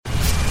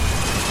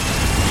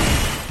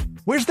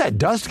Where's that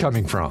dust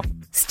coming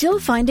from? Still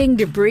finding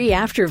debris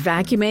after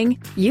vacuuming?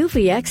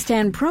 Eufy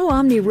X10 Pro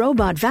Omni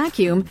Robot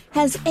Vacuum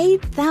has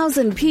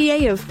 8,000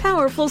 PA of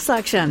powerful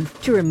suction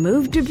to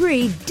remove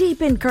debris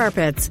deep in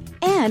carpets.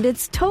 And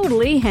it's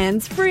totally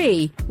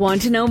hands-free.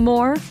 Want to know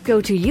more?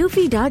 Go to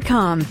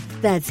eufy.com.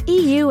 That's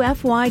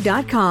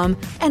EUFY.com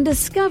and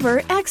discover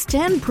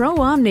X10 Pro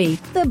Omni,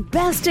 the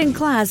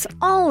best-in-class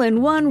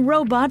all-in-one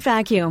robot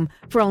vacuum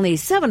for only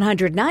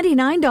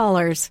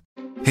 $799.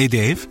 Hey,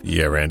 Dave.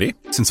 Yeah, Randy.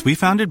 Since we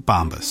founded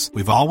Bombas,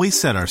 we've always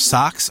said our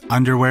socks,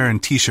 underwear,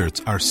 and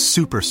T-shirts are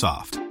super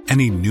soft.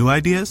 Any new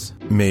ideas?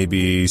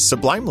 Maybe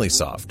sublimely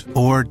soft.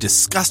 Or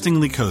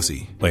disgustingly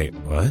cozy. Wait,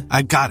 what?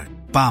 I got it.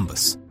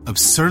 Bombas.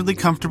 Absurdly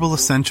comfortable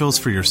essentials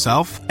for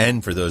yourself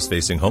and for those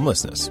facing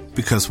homelessness.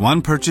 Because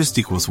one purchased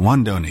equals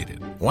one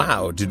donated.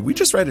 Wow, did we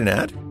just write an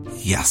ad?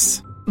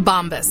 Yes.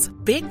 Bombas.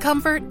 Big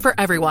comfort for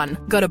everyone.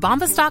 Go to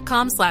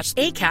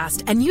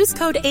bombas.com/ACAST and use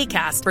code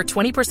ACAST for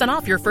 20%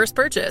 off your first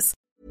purchase.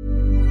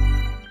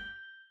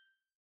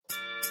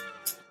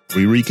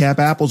 We recap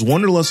Apple's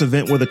Wonderlust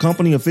event where the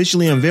company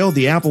officially unveiled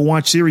the Apple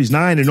Watch Series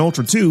 9 and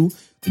Ultra 2,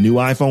 the new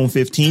iPhone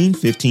 15,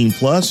 15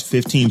 Plus,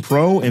 15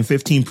 Pro, and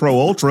 15 Pro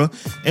Ultra,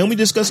 and we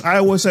discuss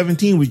iOS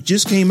 17, which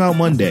just came out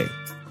Monday.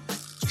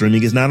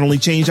 Streaming has not only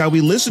changed how we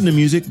listen to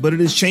music, but it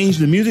has changed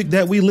the music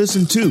that we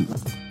listen to.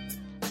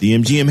 The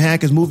MGM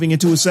hack is moving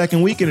into its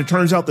second week, and it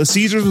turns out the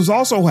Caesars was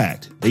also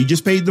hacked. They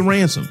just paid the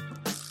ransom.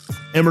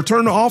 And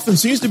return to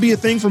office seems to be a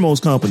thing for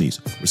most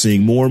companies. We're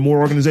seeing more and more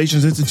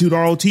organizations institute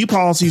ROT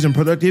policies, and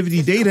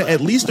productivity data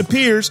at least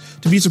appears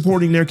to be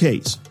supporting their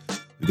case.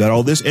 We got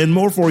all this and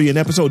more for you in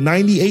episode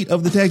 98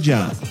 of The Tech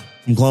Jawn.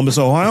 From Columbus,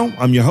 Ohio,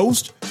 I'm your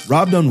host,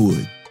 Rob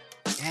Dunwood.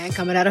 And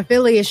coming out of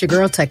Philly, it's your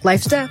girl, Tech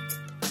Lifestyle.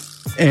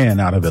 And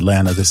out of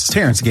Atlanta, this is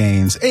Terrence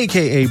Gaines,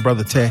 a.k.a.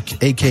 Brother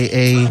Tech,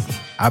 a.k.a.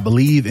 I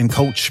believe in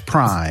Coach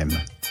Prime.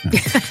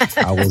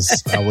 I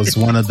was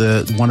one of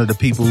the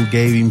people who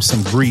gave him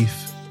some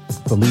grief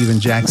for leaving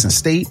Jackson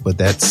State, but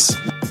that's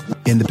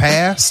in the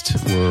past.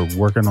 We're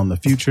working on the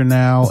future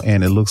now,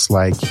 and it looks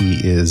like he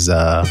is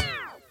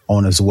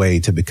on his way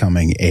to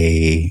becoming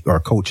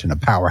coaching a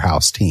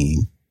powerhouse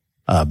team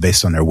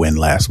based on their win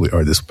last week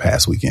or this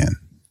past weekend.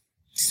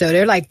 So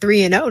they're like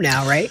 3-0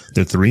 now, right?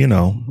 They're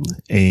 3-0,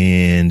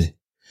 and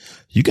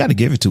you got to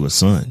give it to his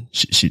son,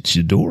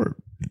 Shador.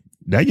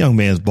 That young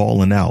man's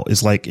balling out.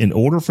 It's like in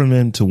order for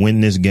them to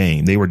win this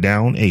game, they were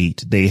down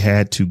 8. They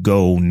had to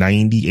go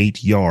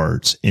 98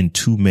 yards in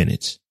 2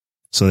 minutes.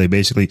 So they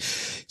basically,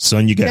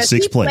 son, you got Does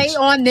 6 plays. Does he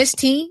play on this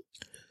team?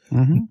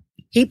 Mm-hmm.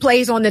 He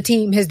plays on the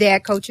team his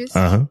dad coaches?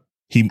 Uh-huh.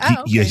 Okay.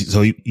 Yeah,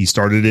 so he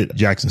started at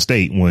Jackson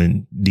State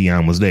when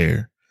Deion was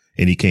there,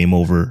 and he came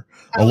over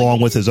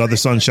along with his other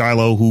son,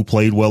 Shiloh, who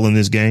played well in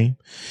this game,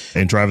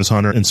 and Travis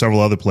Hunter and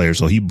several other players.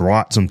 So he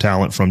brought some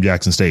talent from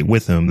Jackson State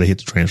with him. They hit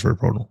the transfer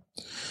portal.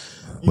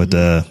 But,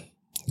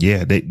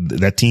 yeah,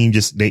 that team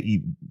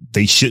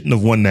they shouldn't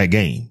have won that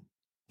game,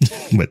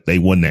 but they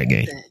won that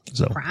game.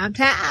 So prime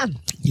time.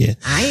 Yeah.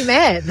 I ain't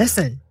mad.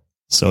 Listen.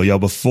 So, y'all,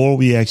 before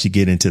we actually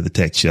get into the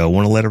tech show, I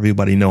want to let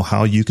everybody know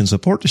how you can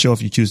support the show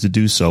if you choose to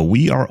do so.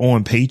 We are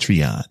on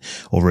Patreon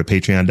over at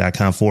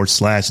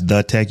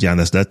patreon.com/The Tech Jawn.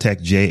 That's The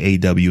Tech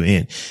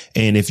JAWN.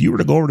 And if you were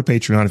to go over to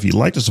Patreon, if you'd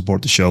like to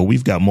support the show,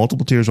 we've got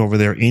multiple tiers over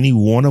there, any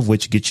one of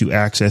which gets you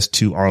access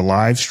to our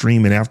live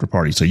stream and after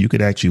party. So you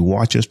could actually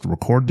watch us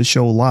record the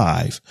show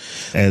live,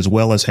 as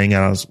well as hang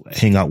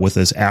out with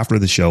us after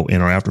the show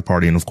in our after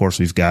party. And of course,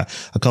 we've got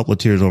a couple of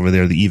tiers over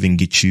there that even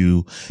get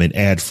you an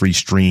ad-free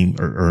stream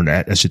or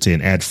an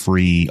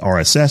ad-free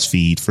RSS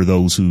feed for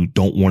those who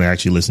don't want to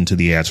actually listen to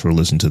the ads or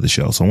listen to the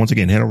show. So once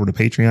again, head over to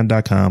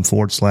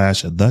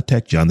patreon.com/The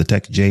Tech Jawn, The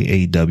Tech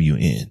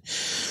JAWN.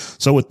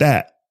 So with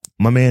that,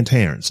 my man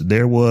Terrence,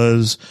 there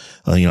was,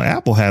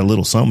 Apple had a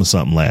little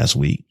something last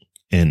week.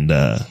 And,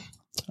 I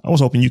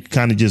was hoping you could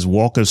kind of just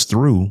walk us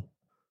through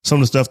some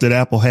of the stuff that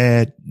Apple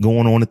had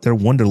going on at their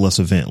Wonderlust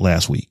event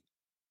last week.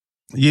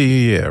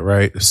 Yeah.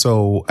 Right.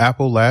 So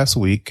Apple last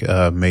week,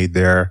 made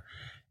their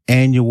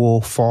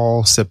annual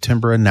fall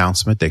September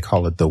announcement. They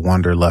call it the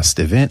Wonderlust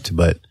event,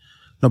 but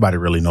nobody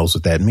really knows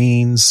what that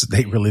means.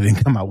 They really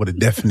didn't come out with a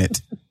definite,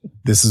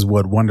 this is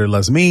what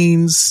Wonderlust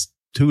means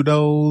to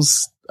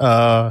those.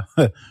 But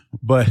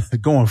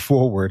going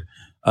forward,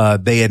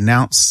 they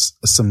announced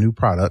some new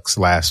products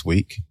last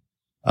week.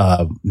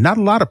 Not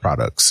a lot of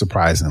products,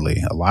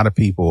 surprisingly. A lot of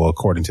people,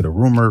 according to the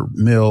rumor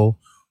mill,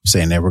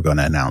 saying they were going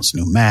to announce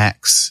new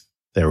Macs.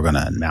 They were going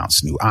to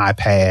announce new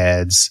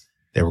iPads.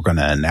 They were going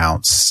to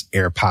announce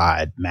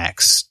AirPod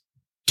Max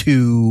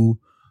 2,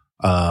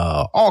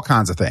 all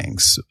kinds of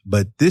things.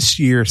 But this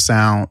year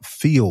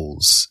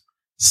feels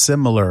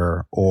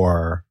similar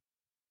or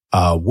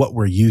what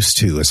we're used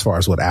to as far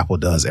as what Apple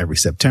does every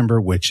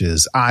September, which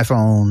is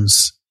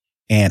iPhones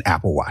and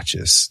Apple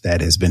Watches.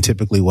 That has been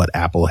typically what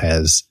Apple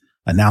has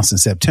announced in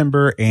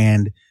September,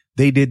 and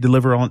they did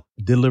deliver on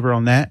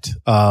that.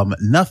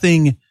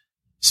 Nothing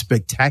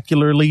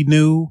spectacularly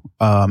new.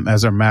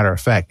 As a matter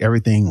of fact,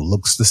 everything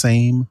looks the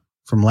same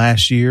from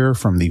last year,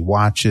 from the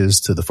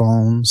watches to the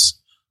phones.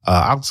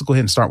 I'll just go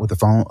ahead and start with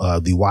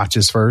the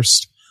watches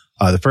first.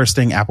 The first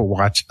thing Apple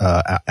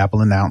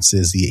announced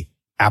is the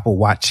Apple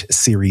Watch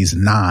Series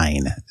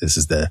 9. This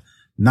is the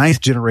 9th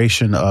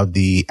generation of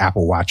the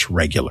Apple Watch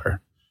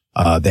regular.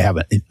 They have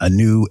a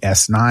new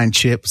S9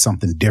 chip,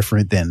 something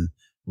different than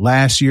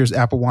last year's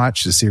Apple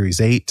Watch, the Series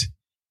 8.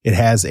 It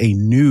has a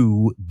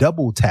new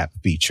double tap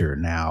feature.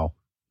 Now,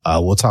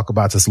 we'll talk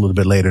about this a little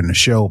bit later in the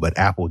show, but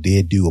Apple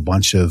did do a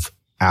bunch of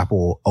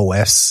Apple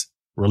OS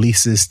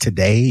releases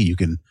today. You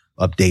can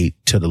update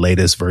to the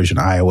latest version,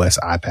 iOS,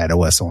 iPad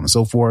OS, so on and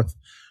so forth.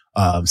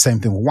 Same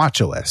thing with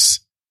watchOS.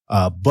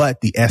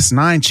 But the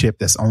S9 chip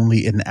that's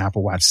only in the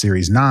Apple Watch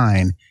Series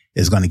 9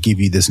 is going to give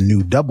you this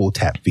new double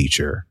tap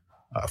feature.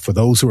 For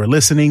those who are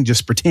listening,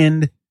 just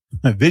pretend,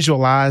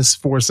 visualize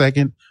for a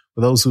second.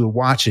 For those who are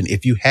watching,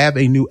 if you have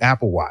a new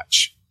Apple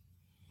Watch,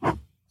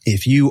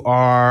 if you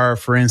are,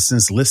 for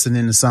instance,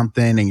 listening to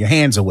something and your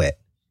hands are wet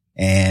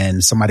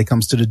and somebody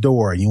comes to the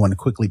door and you want to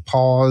quickly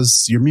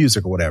pause your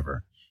music or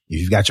whatever, if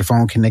you've got your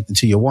phone connected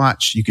to your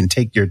watch, you can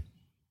take your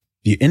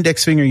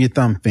index finger and your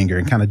thumb finger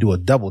and kind of do a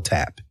double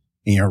tap.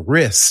 In your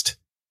wrist,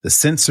 the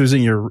sensors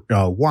in your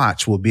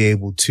watch will be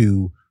able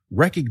to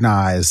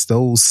recognize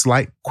those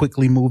slight,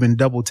 quickly moving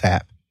double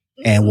tap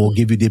and will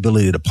give you the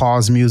ability to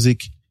pause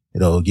music.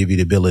 It'll give you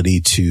the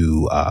ability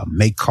to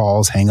make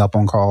calls, hang up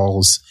on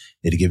calls.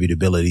 It'll give you the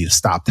ability to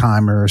stop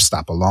timers,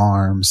 stop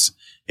alarms.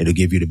 It'll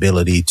give you the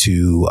ability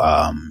to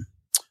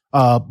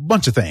a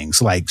bunch of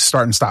things like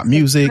start and stop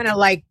music. Kind of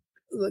like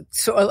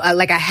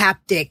a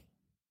haptic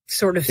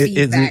sort of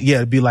feedback.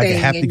 It'd be like a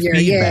haptic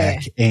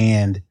feedback. Yeah.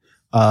 And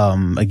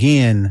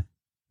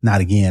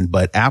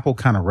but Apple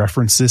kind of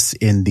references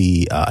in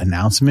the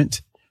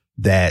announcement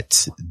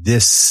that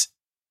this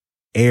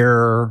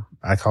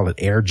I call it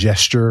air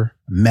gesture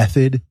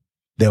method,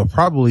 they'll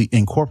probably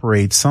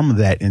incorporate some of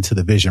that into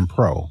the Vision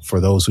Pro. For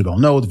those who don't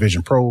know, the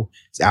Vision Pro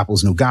is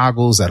Apple's new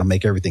goggles that'll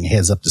make everything a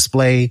heads-up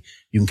display.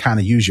 You can kind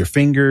of use your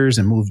fingers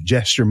and move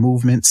gesture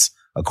movements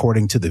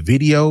according to the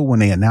video when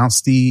they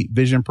announced the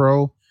Vision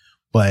Pro.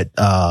 But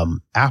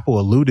Apple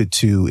alluded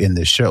to in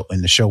the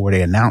show where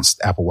they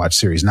announced Apple Watch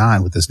Series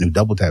 9 with this new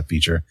double tap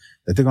feature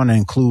that they're going to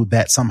include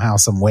that somehow,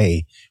 some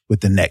way with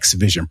the next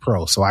Vision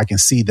Pro. So I can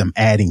see them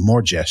adding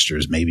more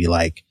gestures, maybe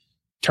like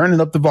turning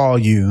up the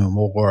volume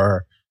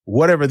or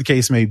whatever the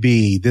case may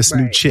be. This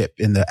new chip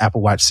in the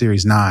Apple Watch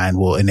Series 9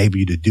 will enable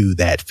you to do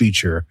that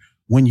feature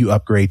when you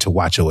upgrade to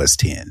watchOS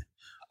 10.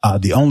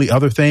 The only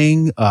other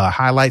thing,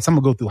 highlights, I'm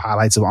going to go through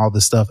highlights of all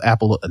this stuff.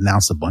 Apple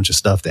announced a bunch of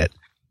stuff that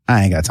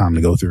I ain't got time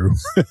to go through.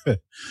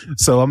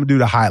 So I'm going to do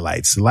the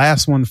highlights. The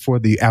last one for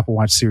the Apple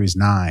Watch Series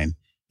 9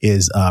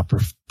 is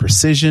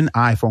precision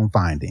iPhone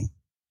finding.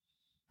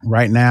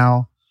 Right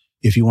now,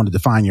 if you wanted to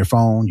find your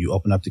phone, you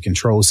open up the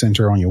control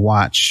center on your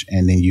watch,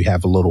 and then you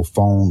have a little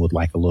phone with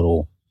like a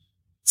little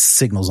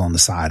signals on the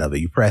side of it.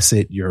 You press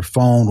it, your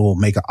phone will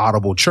make an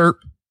audible chirp,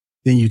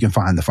 then you can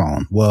find the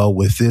phone. Well,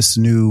 with this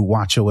new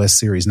watchOS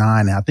Series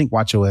 9, and I think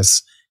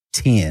watchOS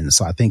 10,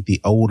 so I think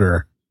the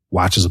older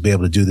watches will be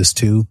able to do this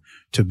too,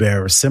 to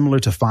bear similar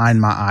to Find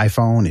My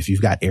iPhone. If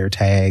you've got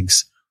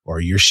AirTags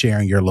or you're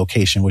sharing your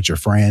location with your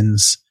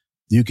friends,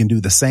 you can do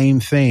the same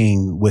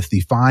thing with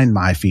the Find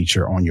My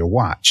feature on your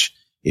watch.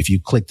 If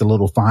you click the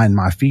little Find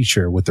My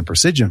feature with the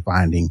precision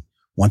finding,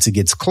 once it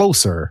gets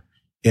closer,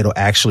 it'll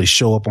actually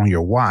show up on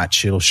your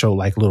watch. It'll show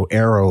like little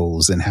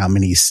arrows and how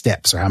many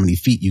steps or how many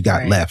feet you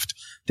got left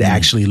to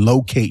actually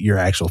locate your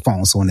actual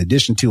phone. So in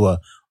addition to a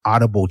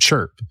audible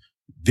chirp,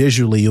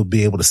 visually, you'll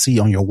be able to see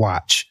on your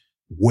watch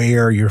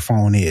where your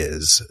phone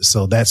is.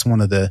 So that's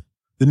one of the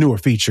newer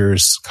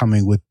features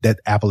coming with that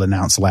Apple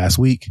announced last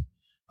week.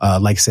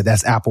 Like I said,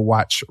 that's Apple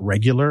Watch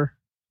regular.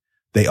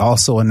 They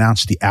also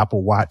announced the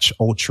Apple Watch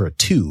Ultra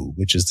 2,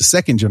 which is the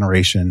second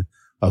generation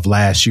of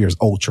last year's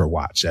Ultra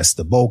watch. That's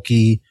the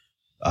bulky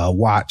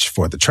watch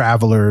for the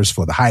travelers,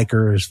 for the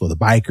hikers, for the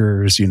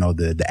bikers,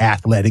 the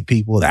athletic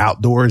people, the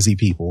outdoorsy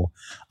people.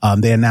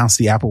 They announced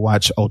the Apple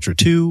Watch Ultra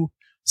 2,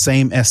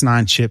 same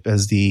S9 chip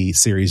as the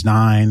Series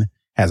 9,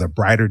 has a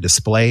brighter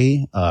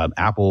display.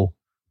 Apple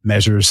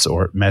measures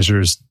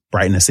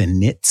brightness in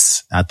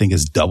nits. I think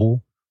it's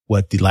double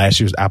what the last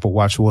year's Apple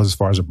Watch was as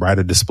far as a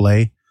brighter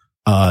display.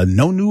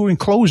 No new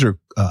enclosure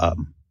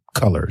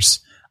colors.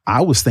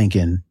 I was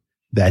thinking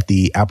that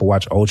the Apple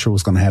Watch Ultra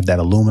was going to have that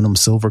aluminum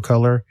silver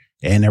color,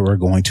 and they were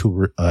going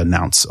to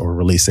announce or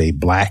release a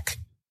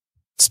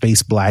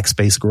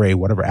space gray,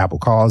 whatever Apple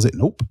calls it.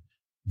 Nope.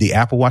 The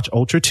Apple Watch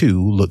Ultra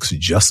 2 looks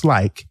just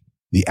like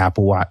the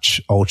Apple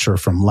Watch Ultra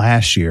from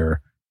last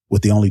year,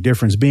 with the only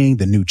difference being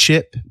the new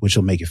chip, which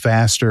will make it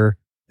faster,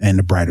 and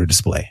the brighter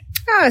display.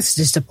 Oh, it's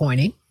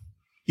disappointing.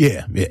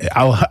 Yeah.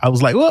 I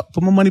was like, well,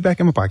 put my money back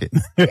in my pocket.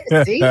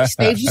 See,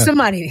 saves you some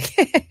money.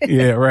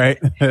 Yeah, right.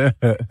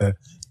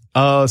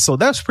 So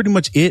that's pretty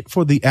much it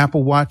for the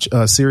Apple Watch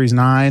Series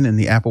 9 and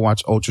the Apple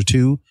Watch Ultra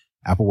 2.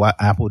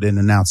 Apple didn't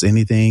announce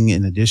anything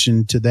in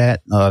addition to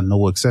that.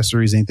 No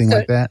accessories, anything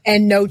like that.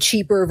 And no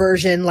cheaper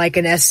version like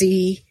an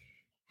SE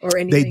or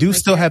anything. They do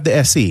still have the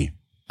SE.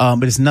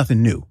 But it's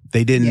nothing new.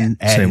 They didn't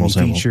add any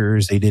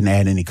features. They didn't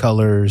add any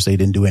colors. They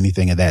didn't do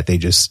anything of that. They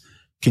just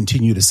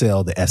continue to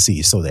sell the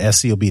SE. So the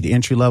SE will be the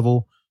entry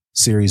level,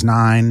 Series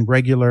 9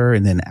 regular,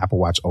 and then Apple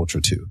Watch Ultra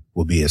 2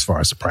 will be as far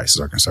as the prices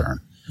are concerned.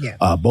 Yeah.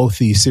 Both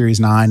the Series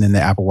 9 and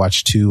the Apple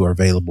Watch 2 are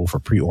available for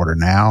pre-order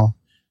now.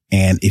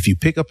 And if you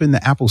pick up in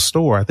the Apple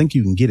store, I think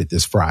you can get it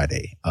this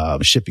Friday.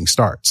 Shipping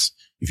starts.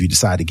 If you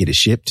decide to get it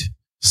shipped,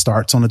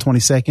 starts on the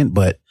 22nd,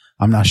 but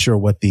I'm not sure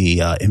what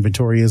the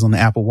inventory is on the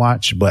Apple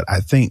Watch, but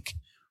I think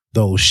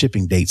those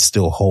shipping dates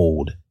still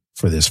hold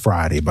for this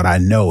Friday. But I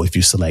know if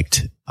you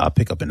select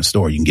pick up in the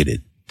store, you can get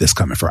it this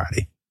coming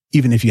Friday,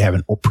 even if you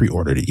haven't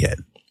pre-ordered it yet.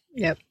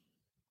 Yep.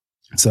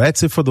 So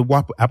that's it for the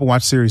Apple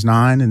Watch Series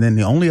 9. And then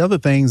the only other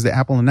things that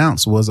Apple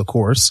announced was, of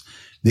course,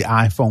 the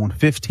iPhone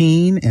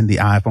 15 and the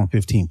iPhone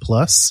 15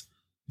 Plus.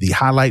 The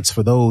highlights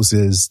for those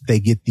is they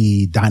get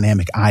the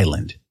dynamic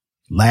island.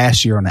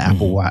 Last year on the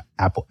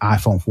Apple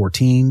iPhone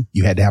 14,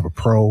 you had to have a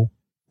Pro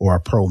or a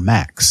Pro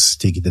Max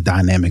to get the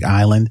dynamic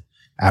island.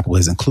 Apple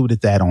has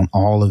included that on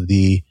all of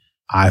the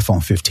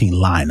iPhone 15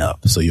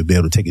 lineup. So you'll be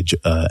able to take it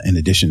in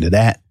addition to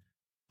that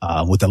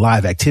with the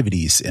live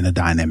activities in a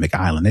dynamic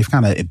island. They've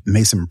kind of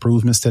made some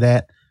improvements to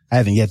that. I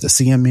haven't yet to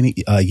see them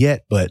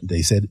yet, but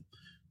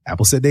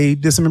Apple said they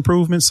did some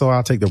improvements, so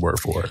I'll take their word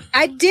for it.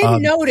 I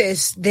did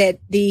notice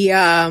that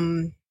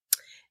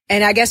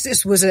and I guess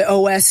this was an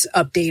OS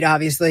update,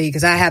 obviously,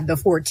 because I have the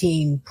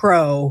 14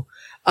 Pro.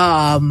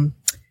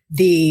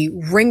 The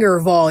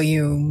ringer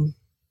volume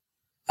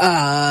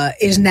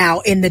is now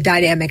in the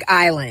dynamic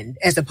island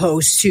as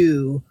opposed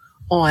to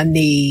on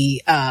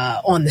the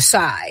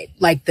side.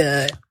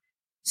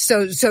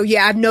 So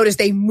yeah, I've noticed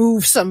they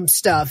move some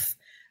stuff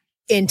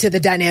into the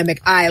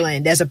dynamic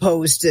island as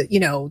opposed to,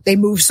 they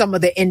move some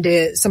of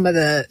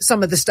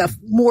the stuff,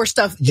 more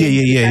stuff in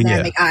the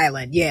dynamic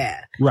island.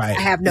 Yeah. Right.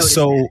 I have noticed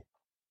that.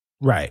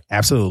 Right.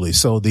 Absolutely.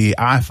 So the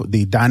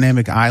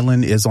dynamic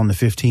island is on the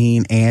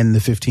 15 and the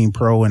 15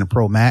 Pro and the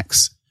Pro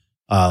Max.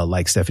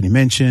 Like Stephanie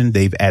mentioned,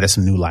 they've added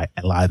some new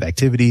live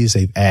activities.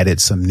 They've added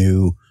some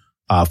new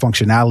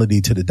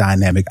functionality to the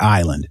dynamic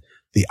island.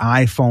 The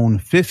iPhone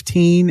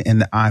 15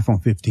 and the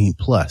iPhone 15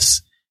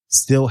 Plus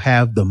still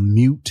have the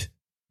mute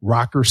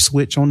rocker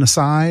switch on the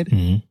side.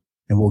 Mm-hmm.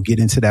 And we'll get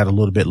into that a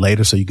little bit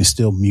later. So you can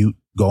still mute,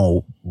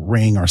 go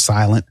ring or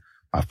silent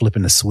by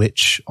flipping the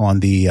switch on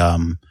the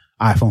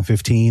iPhone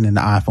 15 and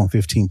the iPhone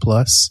 15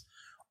 Plus.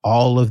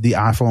 All of the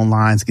iPhone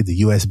lines get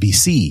the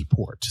USB-C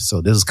port.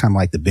 So this is kind of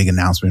like the big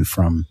announcement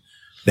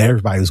that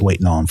everybody was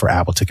waiting on for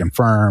Apple to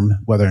confirm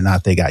whether or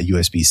not they got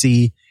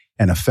USB-C.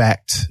 And in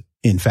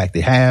fact,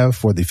 they have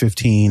for the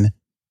 15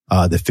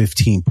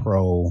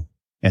 Pro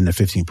and the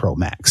 15 Pro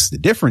Max. The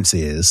difference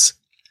is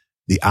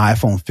the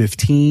iPhone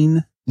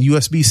 15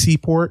 USB-C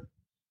port,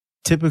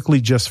 typically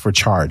just for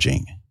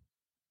charging.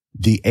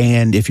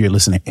 And if you're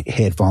listening to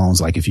headphones,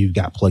 like if you've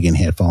got plug-in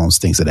headphones,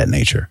 things of that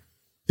nature.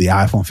 The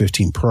iPhone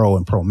 15 Pro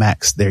and Pro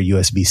Max, their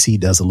USB-C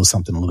does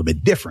something a little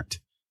bit different.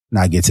 And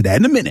I'll get to that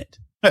in a minute.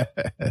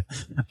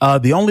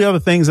 The only other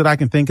things that I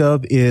can think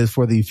of is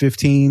for the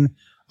 15,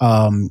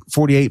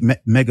 48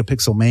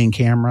 megapixel main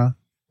camera,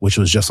 which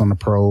was just on the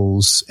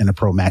Pros and the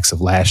Pro Max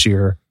of last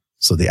year.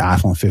 So the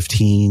iPhone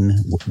 15,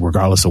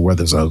 regardless of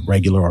whether it's a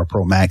regular or a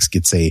Pro Max,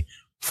 gets a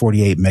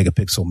 48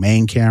 megapixel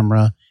main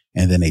camera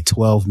and then a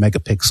 12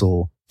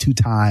 megapixel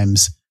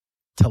 2x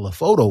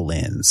telephoto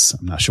lens.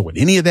 I'm not sure what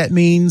any of that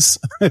means.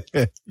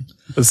 It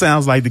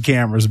sounds like the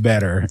camera's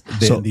better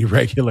than the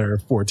regular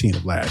 14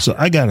 of last year. So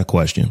I got a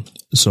question.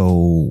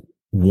 So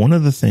one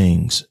of the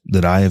things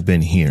that I have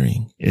been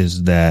hearing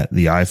is that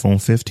the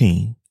iPhone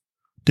 15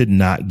 did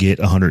not get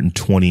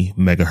 120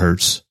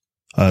 megahertz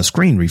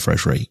screen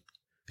refresh rate.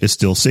 It's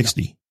still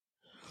 60.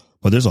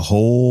 But there's a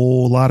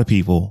whole lot of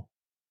people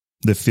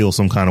that feel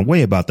some kind of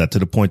way about that, to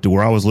the point to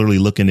where I was literally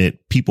looking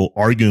at people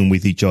arguing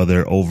with each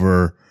other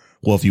over,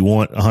 well, if you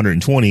want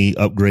 120,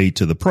 upgrade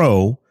to the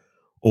Pro,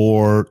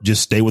 or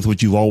just stay with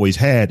what you've always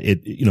had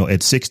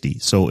at 60.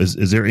 So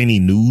is there any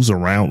news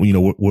around,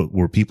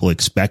 were people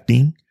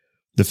expecting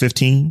the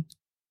 15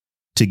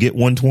 to get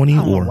 120?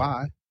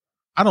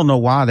 I don't know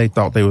why they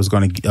thought they was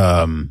going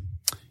to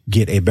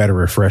get a better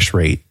refresh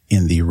rate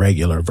in the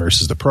regular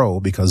versus the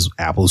Pro, because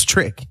Apple's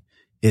trick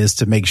is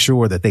to make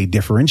sure that they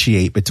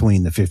differentiate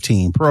between the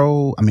 15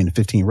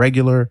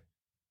 regular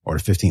or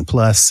the 15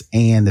 Plus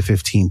and the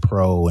 15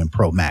 Pro and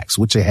Pro Max,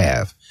 which they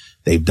have.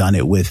 They've done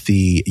it with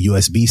the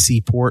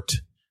USB-C port,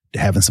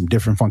 having some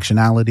different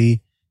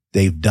functionality.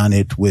 They've done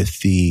it with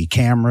the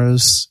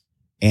cameras,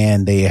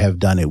 and they have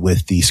done it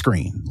with the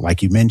screen.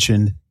 Like you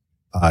mentioned,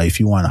 if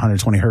you want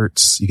 120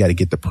 hertz, you got to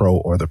get the Pro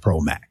or the Pro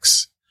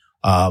Max.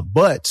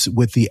 But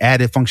with the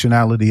added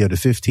functionality of the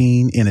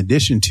 15, in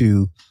addition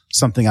to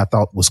something I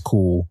thought was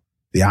cool,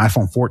 the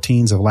iPhone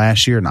 14s of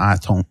last year and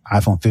the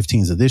iPhone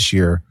 15s of this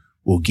year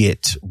will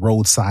get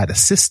roadside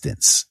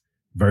assistance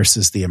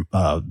versus the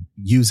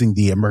using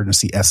the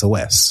emergency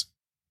SOS.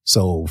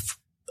 So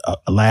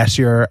last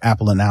year,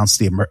 Apple announced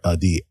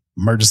the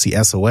emergency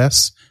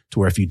SOS, to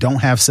where if you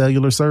don't have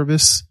cellular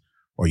service,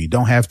 or you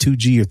don't have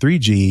 2G or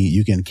 3G,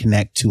 you can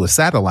connect to a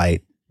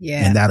satellite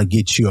and that'll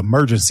get you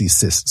emergency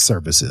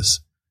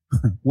services.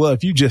 Well,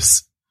 if you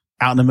just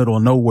out in the middle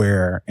of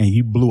nowhere and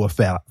you blew a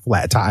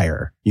flat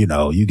tire, you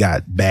know, you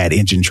got bad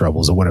engine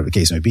troubles or whatever the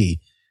case may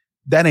be,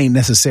 that ain't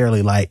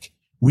necessarily like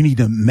we need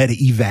to meta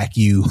evac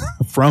you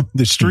from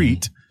the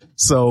street.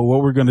 So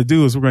what we're going to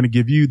do is we're going to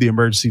give you the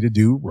emergency to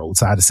do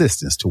roadside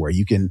assistance to where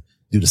you can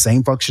do the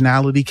same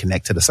functionality,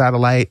 connect to the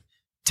satellite,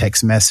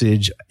 text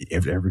message,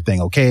 everything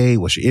okay?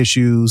 What's your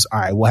issues? All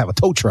right, we'll have a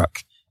tow truck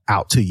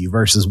out to you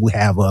versus we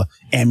have a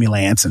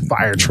ambulance and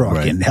fire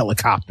truck and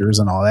helicopters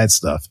and all that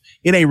stuff.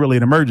 It ain't really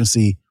an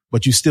emergency,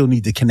 but you still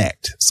need to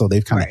connect. So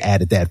they've kind of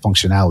added that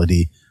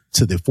functionality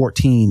to the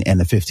 14 and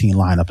the 15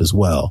 lineup as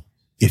well.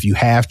 If you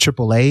have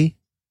AAA,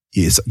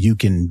 you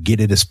can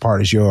get it as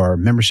part of your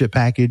membership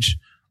package.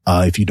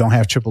 If you don't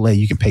have AAA,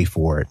 you can pay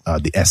for it,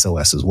 the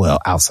SOS as well,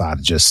 outside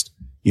of just,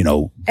 you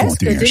know, going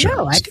through your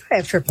insurance. I do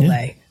have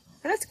AAA. Yeah.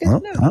 That's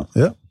good to know.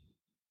 Yeah.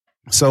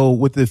 So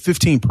with the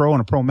 15 Pro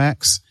and the Pro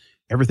Max,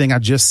 everything I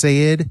just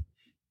said,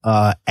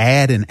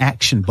 add an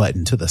action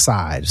button to the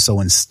side. So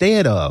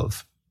instead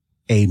of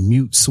a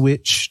mute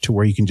switch to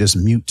where you can just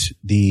mute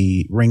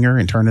the ringer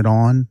and turn it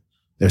on,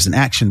 there's an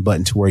action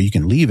button to where you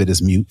can leave it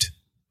as mute,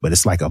 but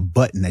it's like a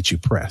button that you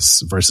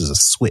press versus a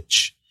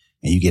switch,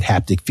 and you get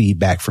haptic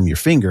feedback from your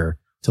finger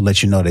to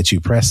let you know that you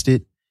pressed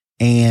it.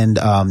 And,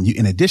 you,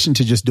 in addition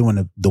to just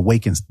doing the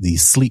wake and the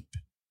sleep,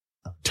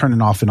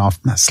 turning off and off,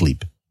 not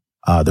sleep,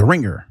 the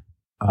ringer,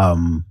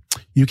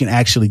 you can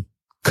actually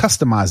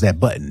customize that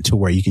button to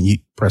where you can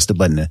press the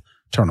button to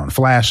turn on the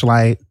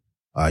flashlight.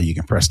 You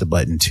can press the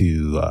button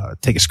to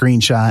take a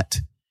screenshot.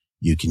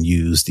 You can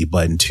use the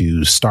button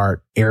to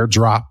start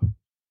AirDrop,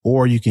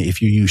 or you can, if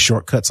you use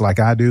shortcuts like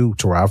I do,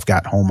 to where I've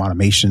got home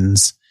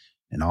automations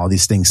and all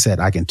these things set,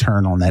 I can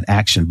turn on that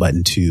action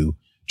button to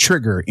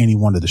trigger any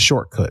one of the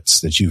shortcuts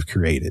that you've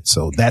created.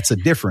 So that's a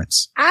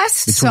difference. I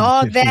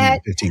saw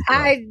that.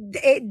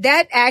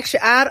 That action,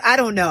 I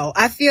don't know.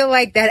 I feel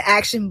like that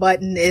action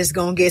button is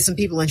going to get some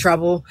people in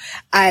trouble.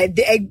 I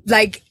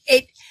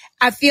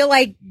feel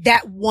like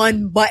that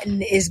one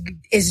button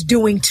is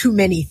doing too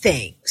many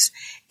things,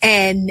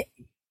 and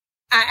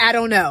I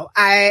don't know.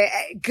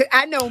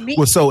 I know me.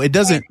 Well, so it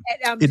doesn't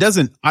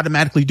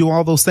automatically do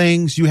all those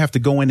things. You have to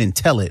go in and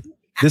tell it.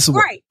 This is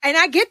right. And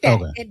I get that.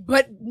 Okay.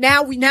 But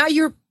now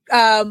you're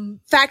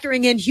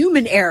factoring in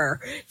human error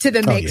to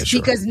the mix,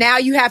 because now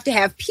you have to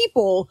have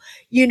people,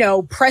 you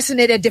know, pressing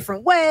it a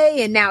different way.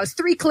 And now it's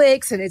 3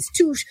 clicks and it's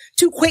two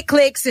quick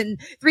clicks and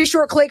 3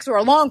 short clicks or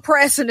a long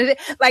press. And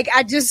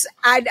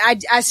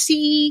I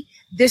see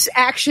this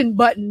action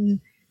button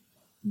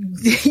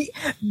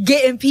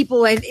getting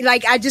people, and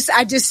like, I just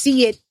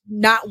see it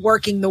not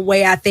working the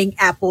way I think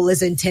Apple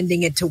is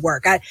intending it to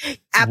work.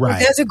 Apple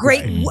does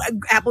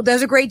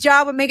a great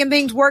job of making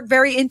things work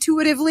very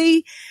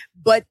intuitively,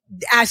 but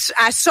I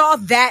saw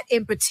that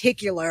in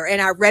particular,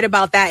 and I read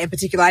about that in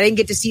particular. I didn't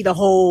get to see the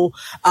whole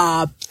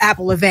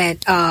Apple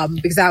event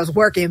because I was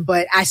working,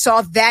 but I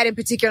saw that in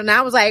particular, and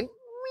I was like,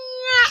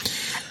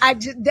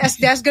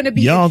 that's going to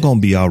be y'all going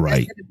to be all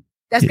right.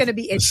 That's going to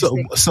be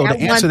interesting. So to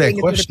answer that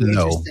question,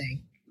 though.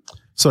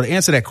 So to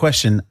answer that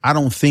question, I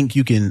don't think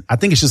you can, I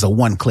think it's just a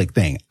one-click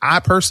thing.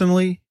 I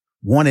personally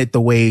want it the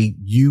way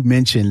you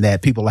mentioned,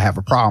 that people have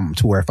a problem,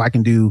 to where if I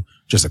can do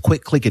just a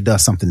quick click, it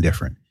does something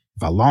different.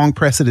 If I long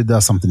press it, it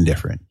does something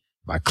different.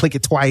 If I click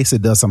it twice,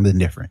 it does something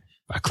different.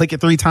 If I click it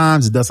 3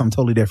 times, it does something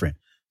totally different.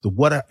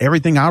 So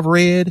everything I've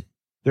read,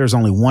 there's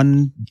only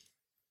one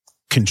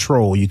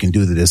control you can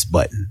do to this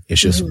button.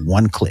 It's just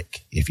one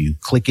click. If you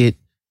click it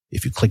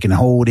and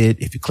hold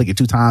it, if you click it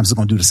 2 times, it's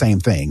going to do the same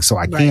thing. So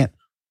I can't,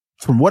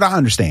 from what I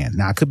understand,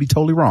 now I could be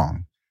totally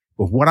wrong,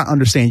 but what I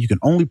understand, you can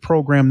only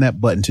program that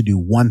button to do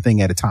one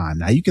thing at a time.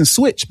 Now you can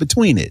switch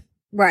between it,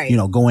 right? You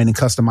know, go in and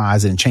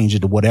customize it and change it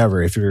to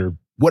whatever,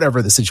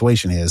 whatever the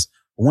situation is.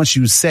 But once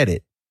you set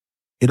it,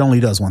 it only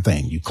does one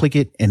thing. You click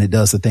it and it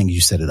does the thing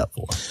you set it up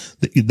for.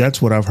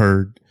 That's what I've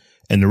heard.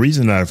 And the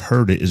reason I've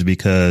heard it is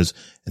because,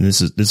 and this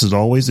is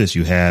always this,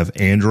 you have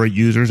Android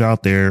users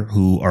out there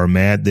who are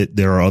mad that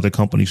there are other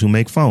companies who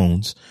make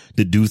phones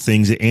that do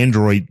things that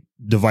Android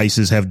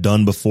devices have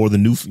done before the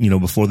new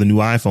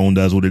iPhone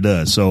does what it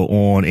does. So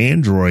on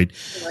Android,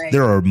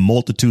 there are a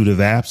multitude of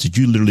apps that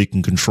you literally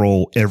can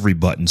control every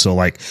button. So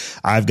like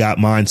I've got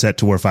mine set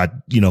to where if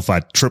I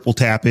triple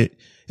tap it,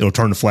 it'll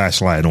turn the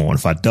flashlight on.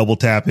 If I double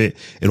tap it,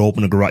 it'll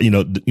open the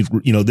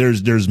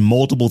garage. There's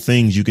multiple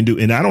things you can do.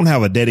 And I don't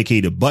have a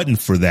dedicated button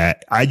for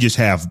that. I just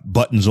have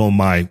buttons on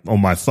my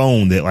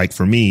phone that, like,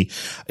 for me,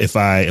 if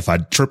I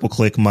triple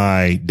click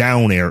my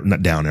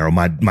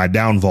my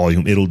down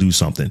volume, it'll do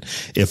something.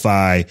 If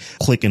I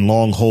click and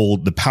long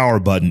hold the power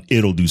button,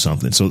 it'll do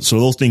something. So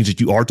those things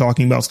that you are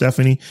talking about,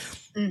 Stephanie,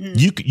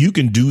 you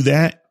can do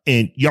that,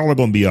 and y'all are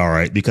going to be all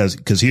right,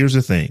 because here's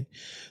the thing.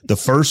 The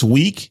first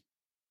week,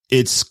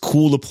 it's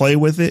cool to play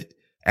with it.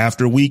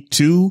 After week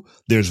 2,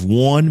 there's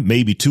one,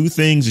 maybe 2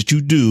 things that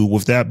you do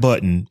with that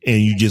button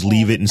and you just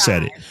leave it and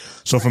set it.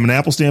 So from an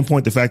Apple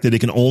standpoint, the fact that it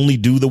can only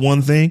do the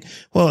one thing,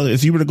 well,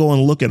 if you were to go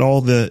and look at all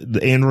the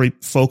Android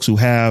folks who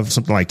have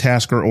something like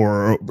Tasker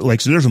or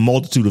like, so there's a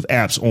multitude of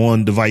apps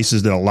on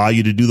devices that allow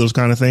you to do those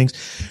kind of things.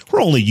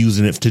 We're only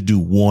using it to do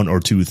 1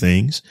 or 2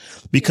 things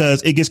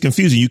because it gets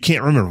confusing. You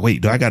can't remember,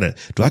 wait, do I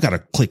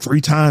gotta click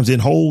 3 times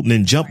and hold and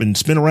then jump and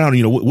spin around?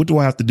 You know, what do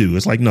I have to do?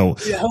 It's like, no,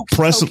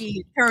 press,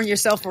 turn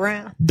yourself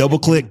around. Double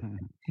click.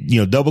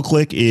 Double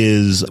click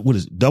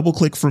double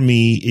click for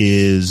me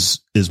is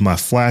my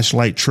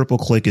flashlight. Triple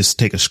click is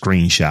take a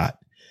screenshot.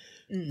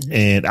 Mm-hmm.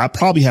 And I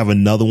probably have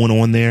another one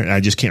on there and I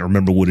just can't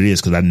remember what it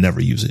is because I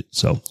never use it.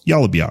 So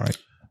y'all will be all right.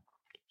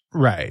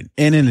 Right.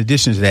 And in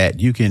addition to that,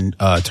 you can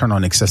turn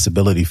on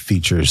accessibility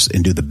features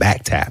and do the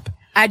back tap.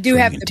 I do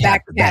have the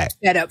back tap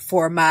set up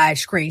for my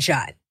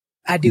screenshot.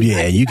 I do.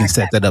 Yeah, you can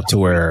set that up to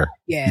where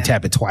you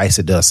tap it twice,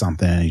 it does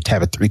something. You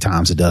tap it 3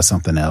 times, it does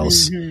something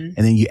else. Mm-hmm.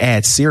 And then you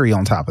add Siri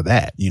on top of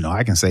that. You know,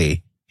 I can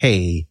say,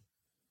 hey,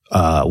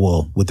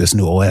 with this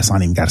new OS, I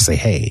don't even got to say,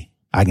 hey,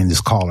 I can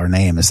just call her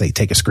name and say,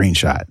 take a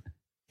screenshot.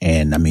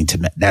 And I mean,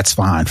 that's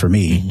fine for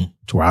me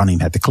to where I don't even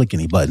have to click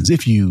any buttons.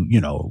 If you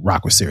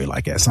rock with Siri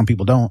like that. Some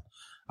people don't.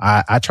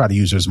 I try to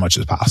use her as much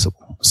as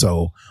possible.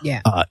 So,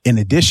 in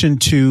addition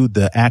to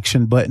the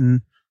action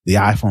button, the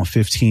iPhone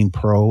 15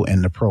 Pro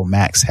and the Pro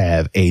Max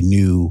have a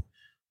new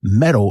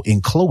metal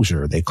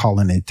enclosure. They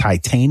calling it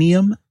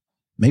titanium.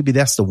 Maybe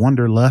that's the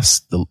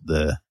Wonderlust,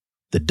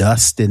 the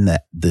dust in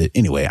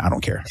anyway, I don't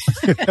care.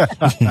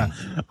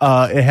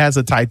 It has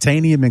a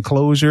titanium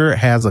enclosure,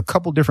 has a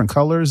couple different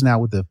colors now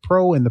with the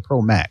Pro and the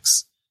Pro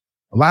Max.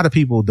 A lot of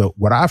people,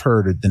 what I've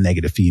heard, the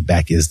negative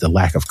feedback is the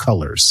lack of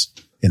colors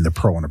in the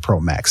Pro and the Pro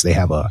Max. They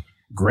have a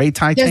gray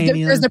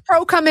titanium. Does the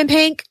Pro come in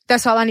pink?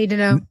 That's all I need to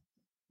know.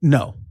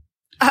 No.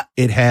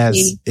 It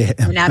has,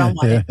 and I don't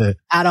want it.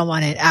 I don't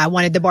want it. I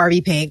wanted the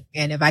Barbie pink.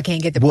 And if I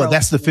can't get the Pro. Well,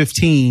 that's the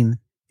 15.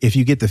 If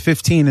you get the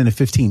 15 and the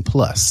 15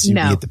 plus, you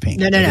get the pink.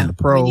 No. The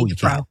Pro, we need the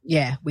Pro.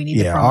 Yeah, we need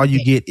the Pro. All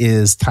you get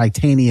is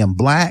titanium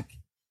black.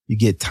 You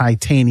get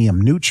titanium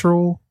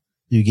neutral.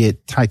 You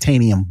get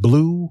titanium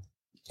blue.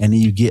 And then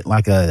you get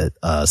like a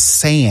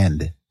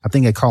sand. I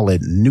think they call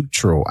it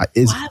neutral.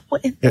 Why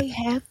wouldn't they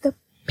have the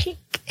pink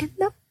and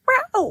the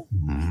Pro?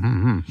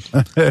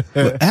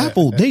 But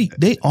Apple,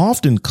 they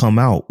often come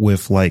out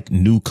with like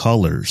new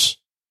colors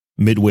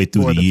midway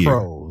through the year.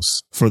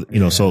 Pros.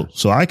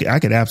 So I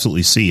could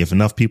absolutely see if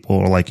enough people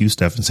are like you,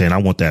 Steph, saying I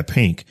want that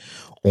pink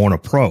on a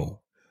Pro.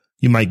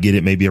 You might get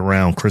it maybe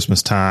around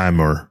Christmas time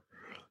or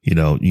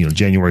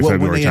January,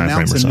 February time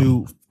frame or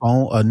something.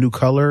 A new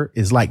color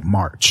is like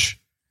March.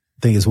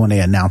 I think is when they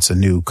announce a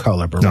new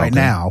color. But right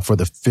now for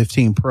the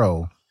 15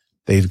 Pro,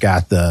 they've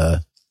got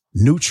the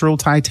neutral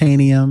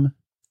titanium.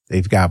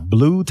 They've got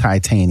blue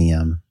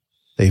titanium.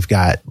 They've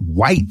got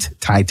white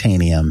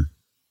titanium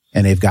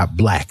and they've got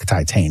black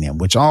titanium,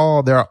 which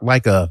they're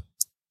like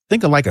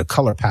think of like a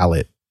color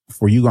palette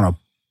where you're going to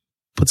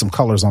put some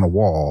colors on a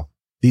wall.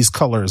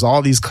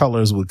 All these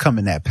colors would come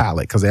in that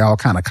palette because they all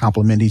kind of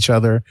complement each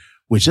other,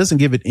 which doesn't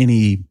give it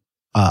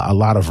a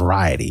lot of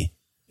variety.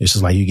 It's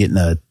just like you're getting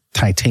a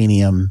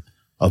titanium,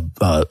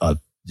 a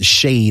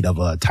shade of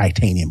a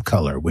titanium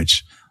color,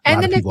 which.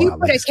 And then if you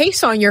put a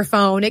case on your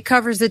phone, it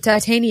covers the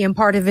titanium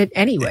part of it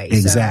anyway.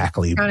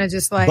 Exactly. So kind of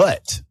just like,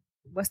 but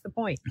what's the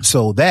point?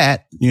 So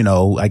that,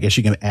 I guess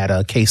you can add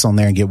a case on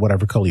there and get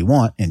whatever color you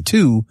want. And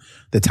 2,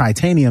 the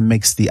titanium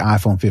makes the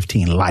iPhone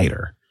 15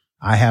 lighter.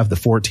 I have the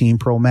 14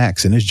 Pro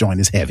Max and this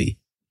joint is heavy.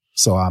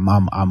 So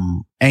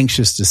I'm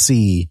anxious to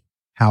see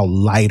how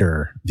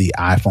lighter the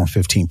iPhone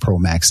 15 Pro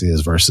Max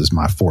is versus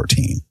my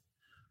 14.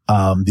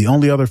 The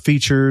only other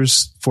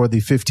features for the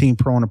 15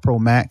 Pro and the Pro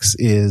Max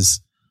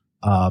is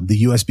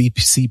the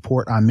USB-C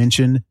port I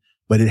mentioned,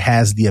 but it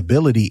has the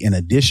ability, in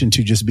addition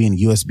to just being a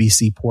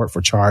USB-C port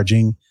for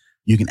charging,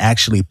 you can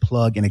actually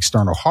plug an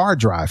external hard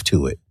drive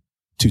to it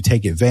to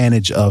take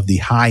advantage of the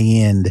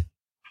high-end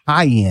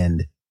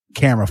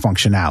camera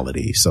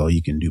functionality. So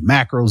you can do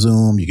macro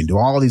zoom, you can do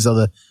all these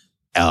other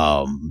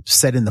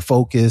set in the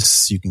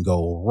focus, you can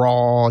go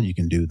RAW, you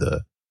can do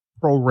the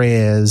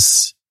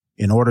ProRes.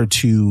 In order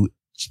to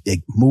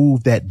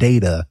move that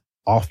data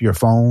off your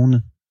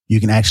phone, you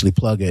can actually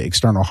plug an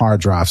external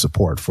hard drive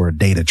support for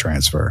data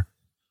transfer.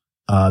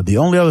 The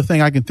only other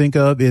thing I can think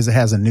of is it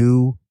has a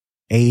new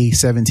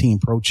A17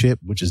 Pro chip,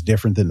 which is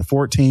different than the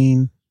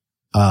 14.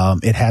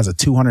 It has a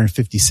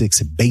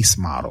 256 base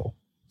model.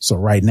 So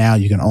right now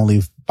you can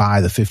only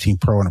buy the 15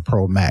 Pro and a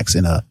Pro Max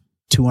in a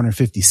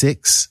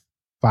 256,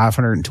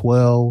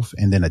 512,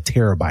 and then a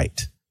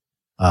terabyte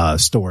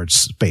storage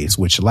space,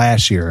 which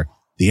last year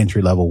the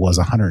entry level was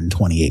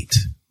 128.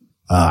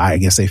 I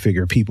guess they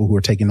figure people who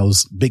are taking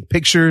those big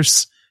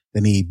pictures, they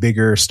need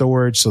bigger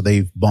storage. So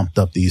they've bumped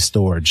up the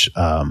storage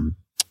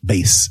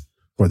base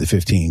for the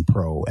 15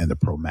 Pro and the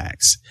Pro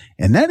Max.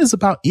 And that is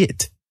about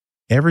it.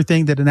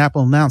 Everything that an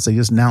Apple announced, they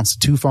just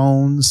announced the 2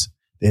 phones.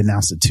 They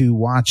announced the 2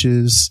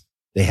 watches.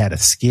 They had a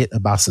skit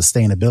about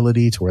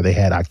sustainability to where they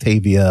had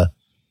Octavia.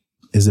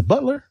 Is it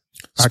Butler?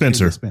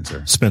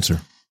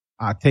 Spencer.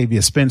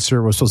 Octavia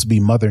Spencer was supposed to be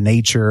Mother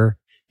Nature,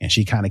 and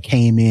she kind of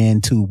came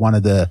into one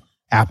of the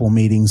Apple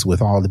meetings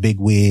with all the big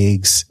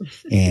wigs,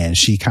 and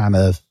she kind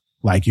of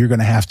like, you're going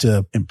to have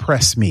to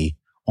impress me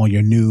on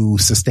your new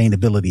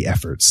sustainability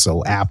efforts.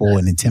 So Apple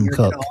and then Tim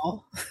Cook.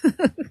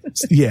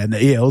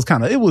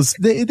 It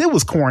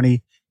was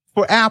corny.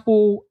 For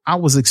Apple, I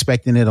was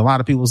expecting it. A lot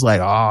of people was like,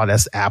 oh,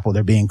 that's Apple.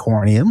 They're being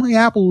corny. And like,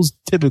 Apple's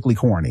typically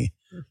corny.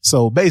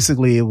 So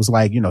basically it was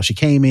like, she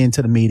came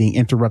into the meeting,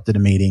 interrupted the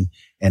meeting,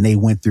 and they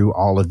went through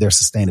all of their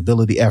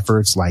sustainability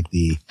efforts, like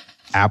the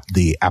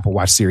Apple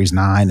Watch Series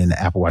 9 and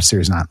the Apple Watch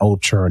Series 9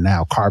 Ultra are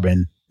now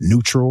carbon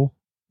neutral,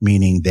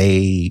 meaning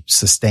they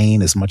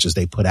sustain as much as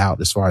they put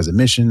out as far as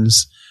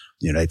emissions.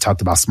 They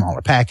talked about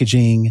smaller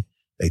packaging.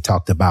 They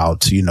talked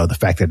about, the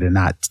fact that they're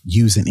not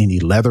using any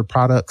leather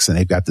products, and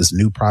they've got this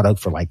new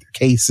product for like their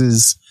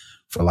cases,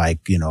 for like,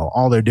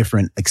 all their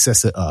different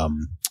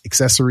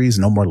accessories,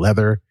 no more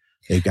leather.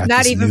 They've got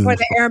not even for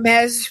the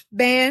Hermes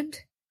band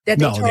that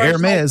they no, the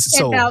Hermes.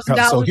 Like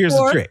so here's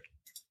the trick.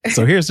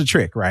 So here's the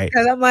trick, right?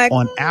 I'm like,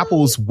 on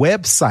Apple's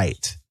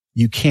website,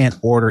 you can't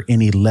order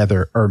any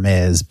leather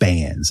Hermes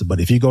bands, but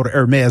if you go to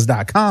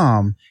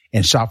Hermes.com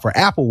and shop for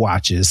Apple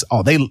watches,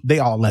 they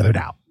all leathered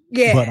out.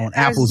 Yeah. But on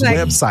Apple's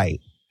website,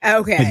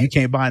 okay, you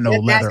can't buy no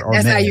leather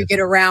Hermes. That's how you get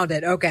around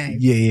it. Okay.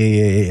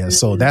 Yeah.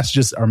 So that's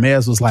just,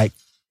 Hermes was like,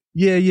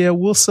 yeah,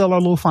 we'll sell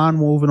our little fine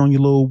woven on your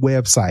little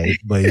website.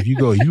 But if you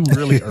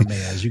really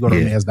Hermes, you go to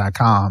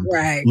Hermes.com,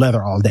 right?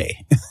 Leather all day.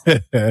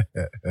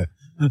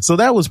 So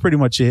that was pretty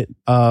much it.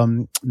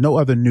 No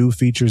other new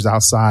features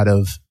outside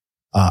of,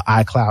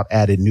 iCloud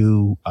added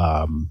new,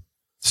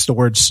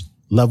 storage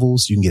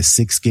levels. You can get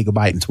 6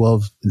 and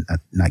 12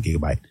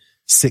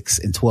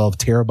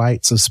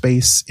 terabytes of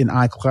space in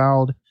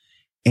iCloud.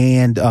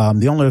 And,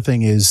 the only other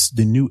thing is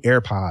the new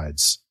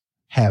AirPods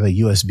have a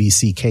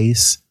USB-C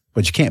case,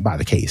 but you can't buy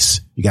the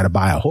case. You got to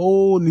buy a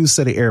whole new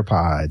set of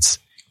AirPods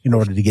in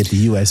order to get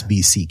the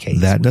USB-C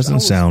case. That doesn't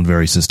sound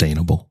very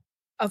sustainable.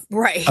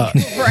 Right.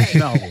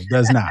 No, it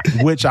does not.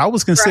 Which I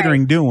was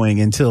considering doing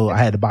until I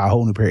had to buy a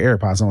whole new pair of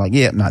AirPods. I'm like,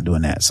 I'm not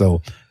doing that.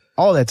 So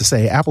all that to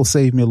say, Apple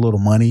saved me a little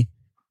money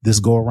this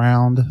go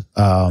around,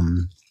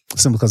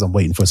 simply because I'm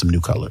waiting for some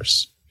new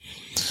colors.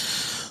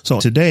 So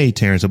today,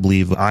 Terrence, I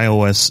believe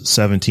iOS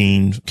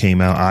 17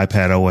 came out,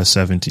 iPad OS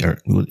 17, or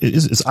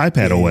it's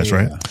iPad OS,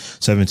 right?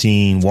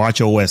 17,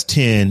 Watch OS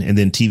 10, and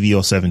then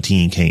tvOS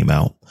 17 came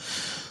out.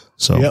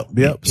 So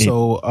yep.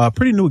 So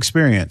pretty new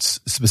experience,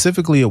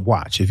 specifically a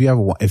watch. If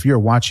you're a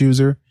watch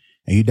user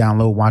and you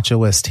download Watch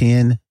OS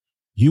 10,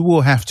 you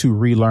will have to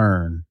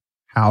relearn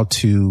how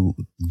to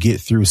get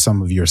through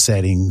some of your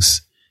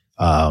settings.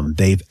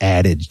 They've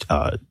added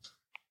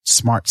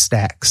smart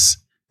stacks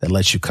that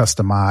lets you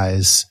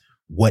customize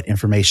what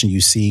information you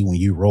see when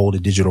you roll the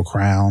digital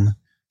crown.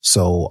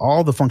 So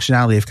all the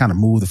functionality, they've kind of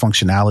moved the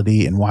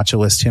functionality in Watch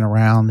OS 10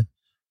 around.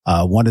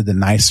 One of the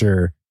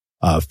nicer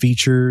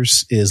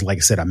features is, like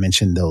I said, I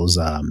mentioned those,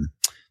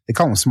 they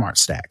call them smart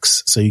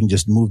stacks. So you can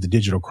just move the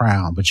digital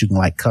crown, but you can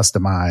like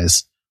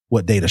customize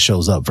what data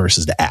shows up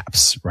versus the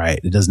apps, right?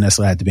 It doesn't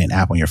necessarily have to be an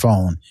app on your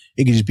phone.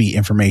 It can just be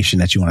information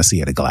that you want to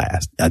see at a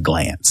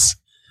glance.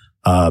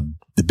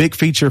 The big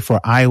feature for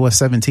iOS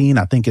 17,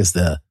 I think, is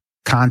the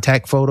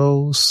contact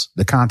photos,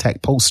 the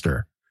contact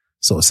poster.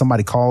 So if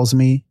somebody calls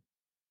me,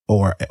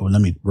 or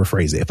let me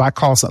rephrase it. If I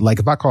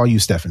call you,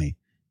 Stephanie,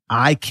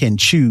 I can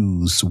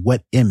choose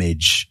what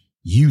image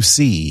you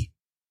see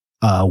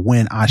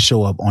when I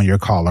show up on your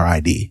caller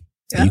ID.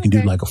 Okay. You can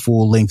do like a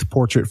full length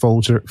portrait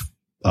poster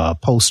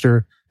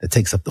that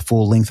takes up the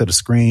full length of the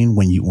screen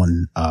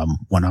when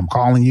I'm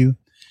calling you,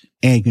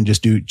 and you can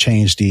just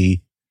change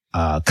the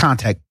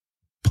contact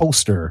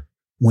poster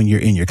when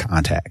you're in your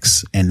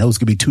contacts, and those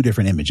could be 2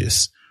 different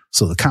images.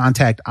 So the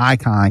contact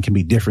icon can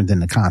be different than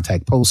the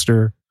contact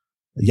poster,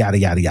 yada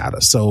yada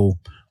yada. So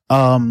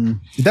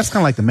that's kind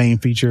of like the main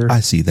feature. I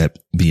see that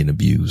being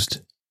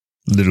abused.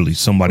 Literally,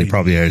 somebody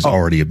probably has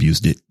already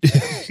abused it.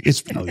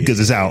 It's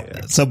because it's out.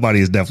 Yeah. Somebody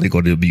is definitely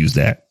going to abuse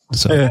that.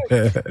 So,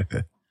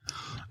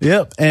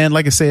 yep. And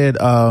like I said,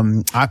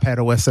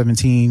 iPad OS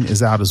 17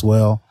 is out as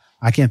well.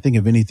 I can't think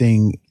of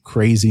anything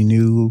crazy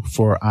new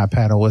for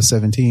iPad OS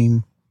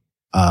 17.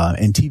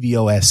 And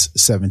tvOS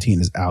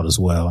 17 is out as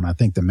well. And I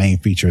think the main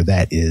feature of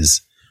that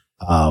is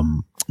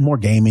more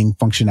gaming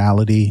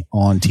functionality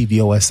on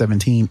tvOS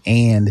 17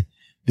 and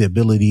the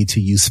ability to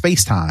use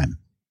FaceTime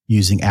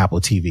using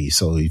Apple TV.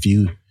 So if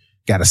you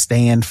got a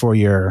stand for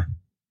your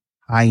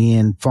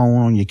high-end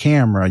phone on your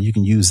camera, you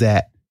can use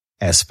that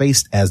as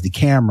the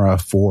camera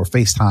for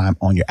FaceTime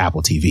on your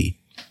Apple TV.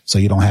 So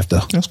you don't have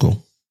to That's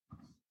cool.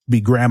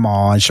 be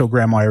grandma and show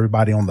grandma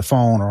everybody on the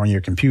phone or on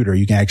your computer.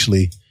 You can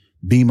actually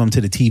beam them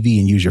to the TV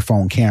and use your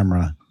phone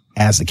camera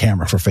as the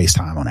camera for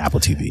FaceTime on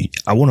Apple TV.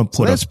 I want to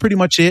put that's pretty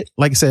much it.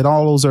 Like I said,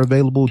 all those are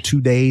available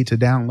today to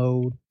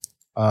download.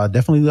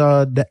 Definitely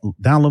download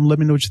them. Let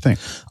me know what you think.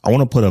 I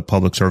want to put a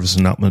public service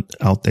announcement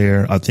out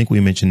there. I think we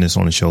mentioned this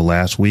on the show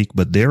last week,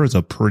 but there is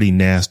a pretty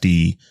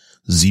nasty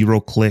 0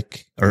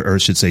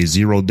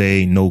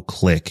 day, no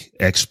click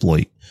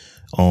exploit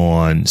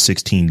on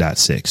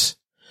 16.6.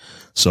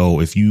 So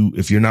if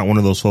you're not one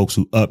of those folks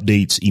who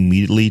updates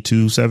immediately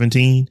to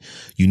 17,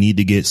 you need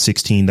to get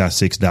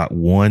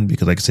 16.6.1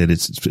 because like I said,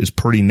 it's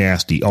pretty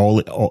nasty.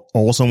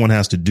 All someone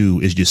has to do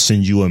is just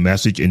send you a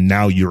message and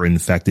now you're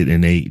infected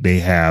and they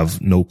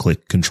have no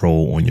click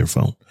control on your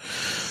phone.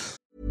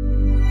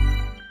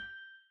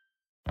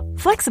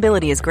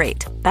 Flexibility is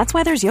great. That's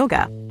why there's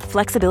yoga.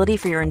 Flexibility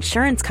for your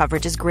insurance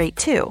coverage is great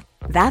too.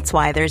 That's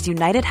why there's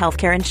United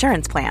Healthcare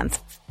Insurance Plans.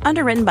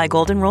 Underwritten by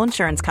Golden Rule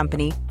Insurance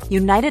Company,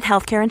 United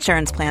Healthcare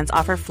Insurance Plans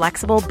offer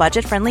flexible,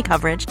 budget-friendly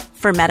coverage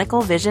for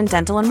medical, vision,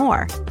 dental, and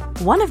more.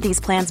 One of these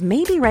plans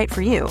may be right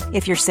for you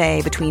if you're,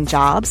 say, between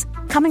jobs,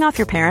 coming off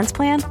your parents'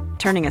 plan,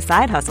 turning a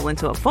side hustle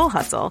into a full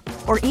hustle,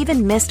 or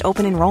even missed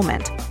open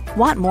enrollment.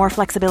 Want more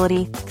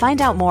flexibility?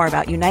 Find out more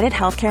about United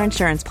Healthcare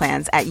Insurance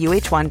Plans at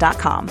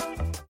uh1.com.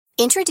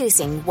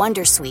 Introducing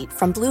Wondersuite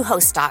from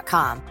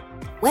Bluehost.com.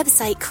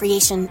 Website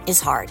creation is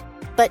hard,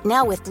 but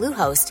now with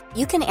Bluehost,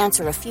 you can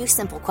answer a few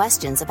simple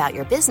questions about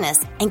your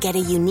business and get a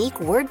unique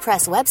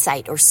WordPress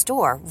website or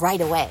store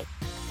right away.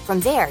 From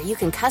there, you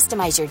can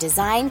customize your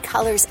design,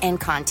 colors,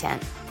 and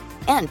content.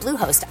 And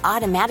Bluehost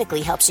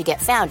automatically helps you get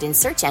found in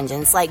search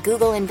engines like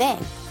Google and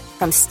Bing.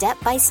 From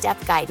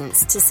step-by-step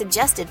guidance to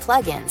suggested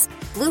plugins,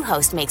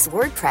 Bluehost makes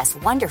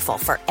WordPress wonderful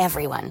for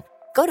everyone.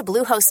 Go to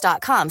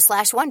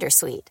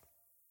bluehost.com/wondersuite.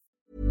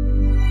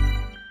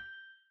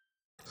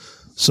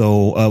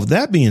 So,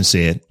 that being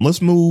said, let's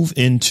move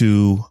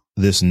into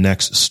this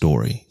next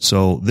story.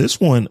 So this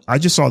one, I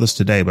just saw this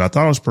today, but I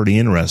thought it was pretty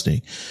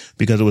interesting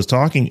because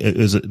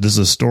this is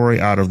a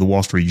story out of the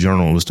Wall Street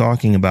Journal. It was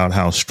talking about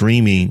how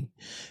streaming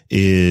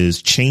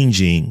is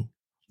changing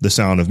the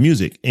sound of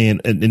music.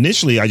 And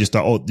initially I just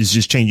thought, it's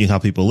just changing how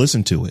people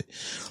listen to it,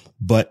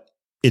 but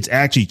it's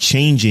actually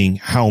changing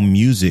how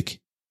music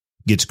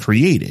gets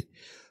created.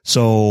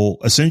 So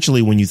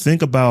essentially, when you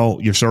think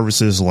about your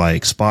services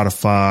like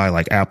Spotify,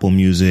 like Apple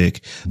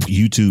Music,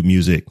 YouTube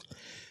Music,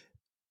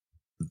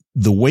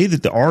 the way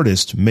that the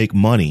artists make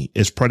money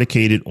is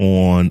predicated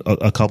on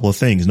a couple of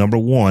things. Number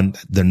one,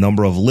 the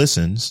number of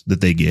listens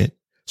that they get.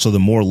 So the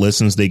more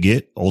listens they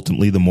get,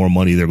 ultimately, the more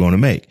money they're going to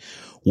make.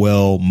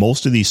 Well,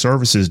 most of these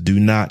services do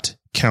not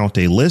count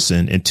a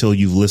listen until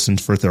you've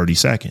listened for 30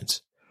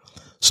 seconds.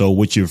 So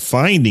what you're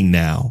finding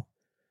now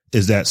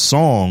is that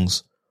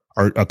songs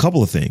are a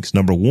couple of things.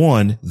 Number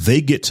one, they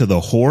get to the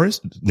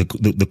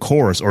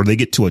chorus, or they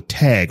get to a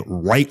tag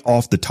right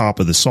off the top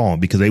of the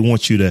song because they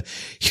want you to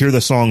hear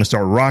the song and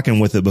start rocking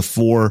with it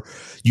before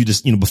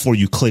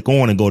you click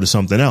on and go to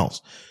something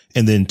else.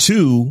 And then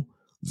two,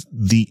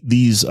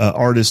 these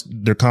artists,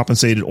 they're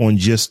compensated on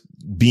just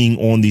being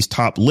on these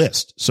top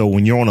lists. So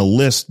when you're on a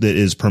list that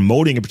is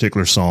promoting a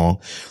particular song,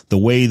 the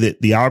way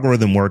that the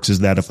algorithm works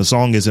is that if a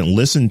song isn't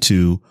listened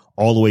to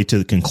all the way to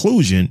the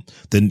conclusion,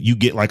 then you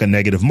get like a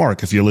negative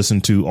mark. If you're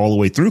listening to all the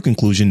way through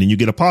conclusion, then you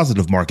get a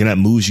positive mark, and that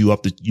moves you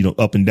up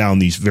up and down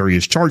these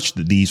various charts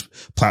that these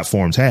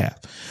platforms have.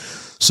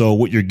 So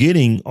what you're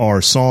getting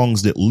are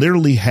songs that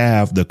literally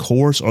have the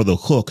chorus or the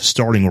hook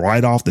starting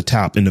right off the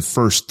top in the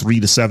first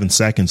 3 to 7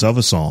 seconds of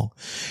a song.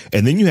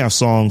 And then you have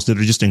songs that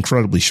are just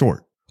incredibly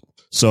short.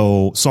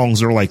 So songs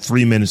that are like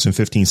 3 minutes and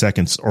 15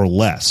 seconds or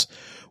less,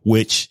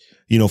 which,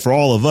 for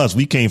all of us,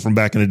 we came from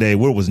back in the day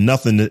where it was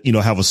nothing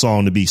to, have a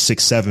song to be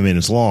 6-7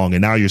 minutes long.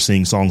 And now you're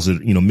seeing songs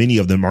that, many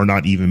of them are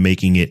not even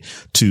making it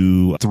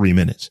to 3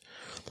 minutes.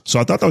 So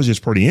I thought that was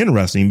just pretty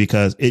interesting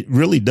because it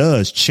really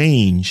does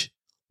change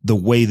the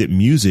way that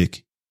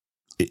music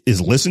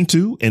is listened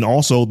to and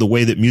also the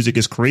way that music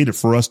is created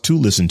for us to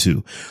listen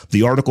to.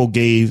 The article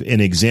gave an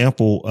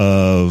example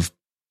of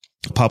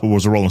Papa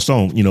Was a Rolling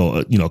Stone,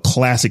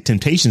 classic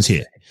Temptations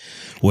hit.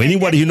 Well,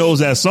 anybody who knows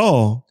that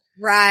song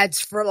rides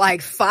for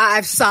like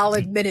 5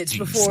 solid minutes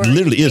before.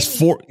 Literally, it's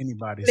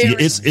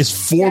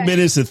 4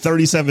 minutes and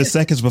 37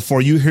 seconds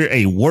before you hear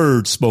a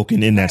word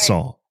spoken in that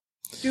song.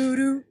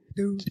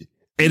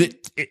 And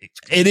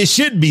it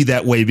should be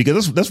that way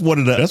because that's one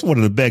of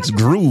the best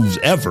grooves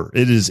ever.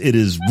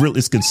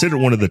 It's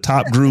considered one of the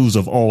top grooves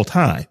of all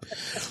time.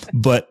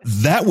 But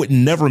that would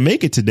never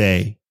make it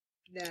today.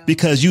 No.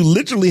 Because you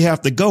literally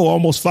have to go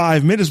almost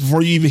 5 minutes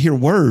before you even hear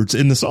words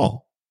in the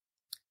song.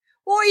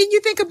 Well, you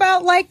think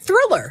about like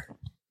Thriller.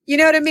 You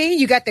know what I mean?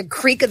 You got the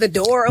creak of the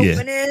door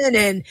opening and,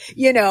 ding,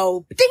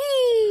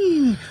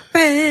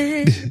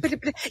 bang,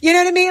 you know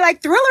what I mean?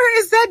 Like Thriller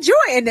is that joy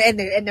and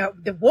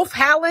the wolf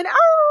howling.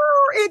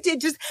 Oh,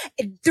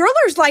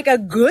 Thriller's like a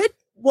good,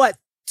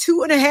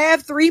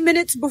 2.5, 3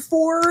 minutes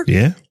before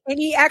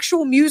any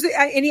actual music,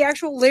 any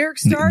actual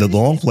lyrics start. The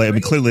long play, I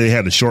mean, clearly they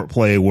had a short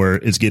play where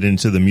it's getting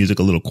into the music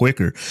a little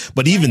quicker.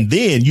 But even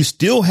then, you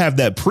still have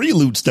that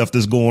prelude stuff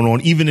that's going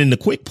on, even in the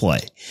quick play.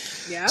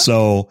 Yeah.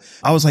 So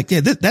I was like,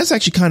 that's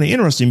actually kind of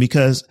interesting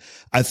because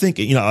I think,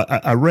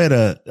 I read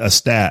a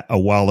stat a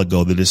while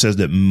ago that it says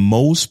that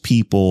most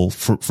people,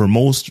 for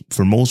most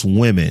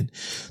women,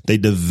 they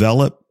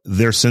develop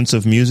their sense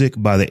of music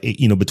by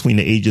between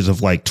the ages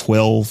of like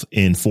 12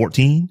 and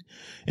 14.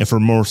 And for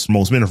most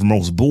men or for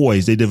most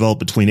boys, they develop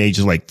between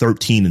ages like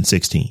 13 and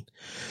 16.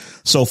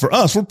 So for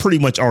us, we're pretty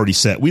much already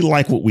set. We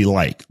like what we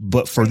like.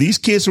 But for these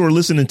kids who are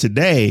listening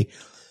today,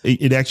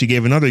 it actually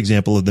gave another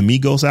example of the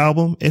Migos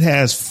album. It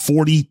has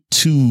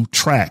 42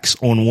 tracks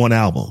on one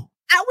album.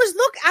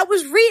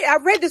 I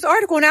read this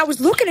article and I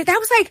was looking at that. I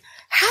was like,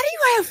 how do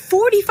you have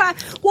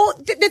 45? Well,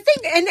 the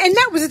thing, and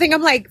that was the thing.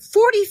 I'm like,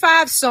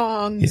 45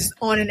 songs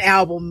on an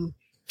album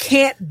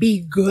can't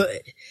be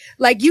good.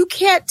 Like, you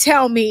can't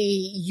tell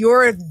me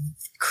you're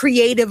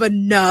creative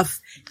enough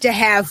to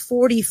have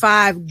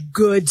 45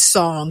 good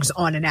songs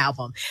on an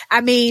album.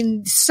 I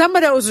mean, some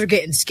of those are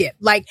getting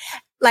skipped. Like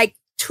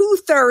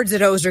 2/3 of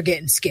those are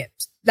getting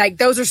skipped. Like,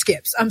 those are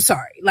skips. I'm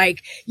sorry.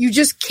 Like, you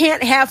just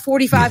can't have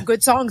 45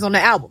 good songs on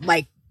the album.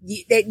 Like,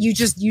 you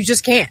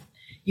just can't.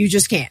 You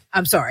just can't.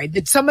 I'm sorry.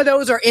 Some of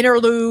those are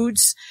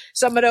interludes.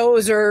 Some of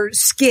those are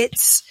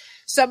skits.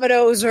 Some of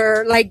those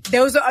are like,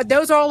 those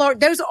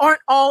aren't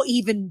all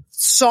even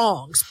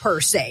songs per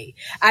se.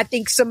 I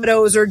think some of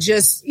those are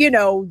just,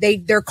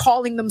 they're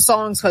calling them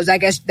songs because I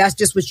guess that's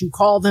just what you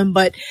call them.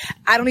 But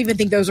I don't even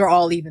think those are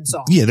all even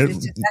songs. Yeah,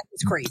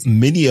 that's crazy.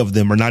 Many of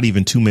them are not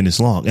even 2 minutes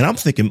long. And I'm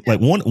thinking like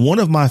one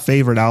of my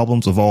favorite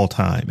albums of all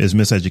time is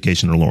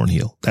Miseducation or Lauryn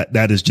Hill.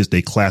 That is just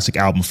a classic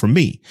album for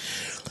me.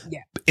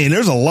 Yeah. And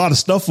there's a lot of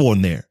stuff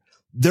on there.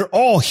 They're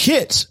all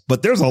hits,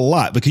 but there's a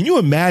lot. But can you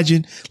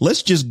imagine?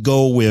 Let's just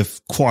go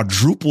with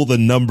quadruple the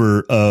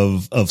number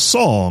of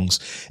songs,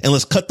 and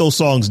let's cut those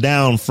songs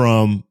down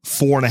from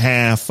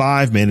 4.5,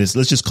 5 minutes.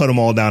 Let's just cut them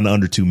all down to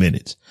under 2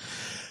 minutes.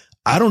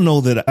 I don't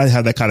know that I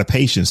have that kind of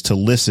patience to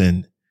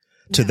listen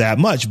to that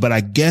much, but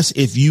I guess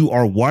if you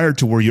are wired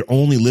to where you're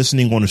only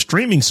listening on a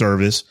streaming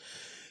service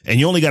and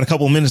you only got a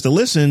couple of minutes to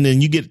listen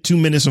and you get 2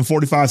 minutes and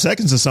 45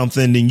 seconds or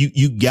something, then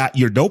you got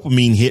your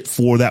dopamine hit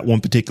for that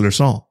one particular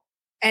song.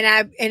 And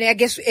I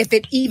guess if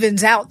it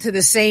evens out to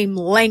the same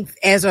length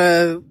as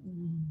a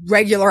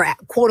regular,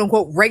 quote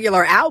unquote,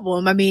 regular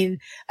album, I mean,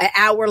 an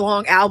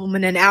hour-long album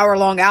and an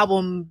hour-long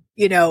album,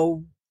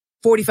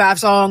 45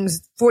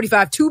 songs,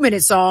 45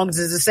 2-minute songs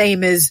is the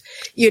same as,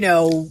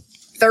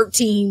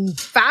 13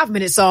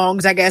 5-minute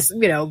songs. I guess,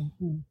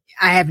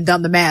 I haven't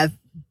done the math.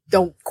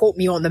 Don't quote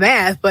me on the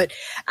math, but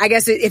I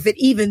guess if it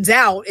evens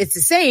out, it's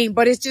the same,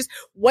 but it's just,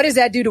 what does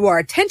that do to our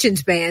attention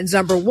spans?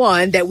 Number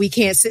one, that we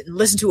can't sit and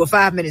listen to a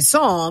 5-minute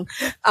song.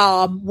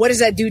 What does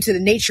that do to the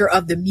nature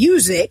of the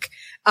music?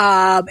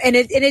 And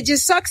it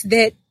just sucks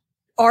that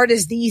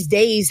artists these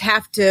days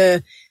have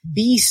to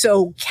be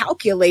so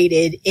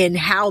calculated in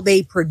how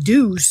they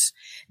produce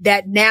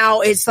that now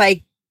it's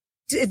like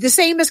the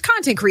same as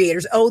content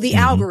creators. Oh, the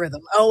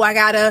algorithm. Oh, I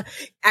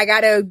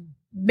gotta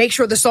make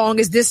sure the song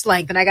is this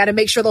length, and I got to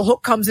make sure the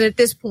hook comes in at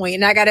this point,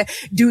 and I got to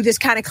do this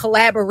kind of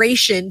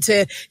collaboration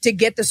to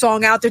get the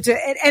song out there.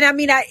 And I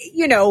mean,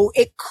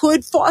 it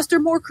could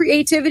foster more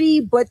creativity,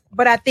 but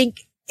I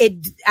think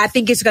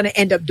it's going to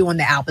end up doing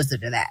the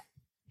opposite of that.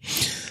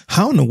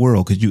 How in the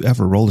world could you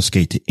ever roller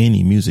skate to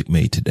any music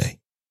made today?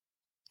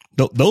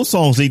 Those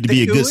songs need to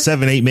be a good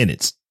 7-8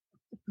 minutes.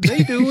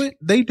 They do it.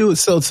 They do it.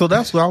 So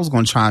that's what I was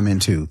going to chime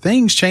into.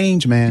 Things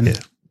change, man. Yeah.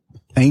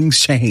 Things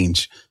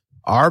change.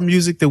 Our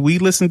music that we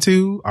listen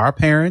to, our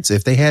parents,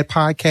 if they had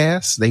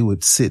podcasts, they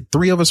would sit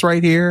 3 of us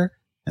right here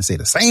and say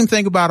the same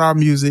thing about our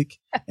music.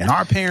 And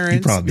our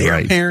parents,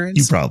 their parents,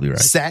 you're probably right,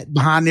 sat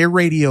behind their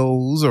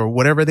radios or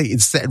whatever they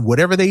said,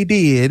 whatever they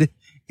did,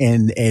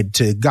 and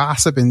to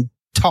gossip and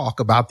talk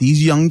about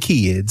these young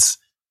kids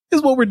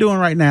is what we're doing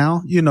right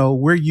now.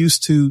 We're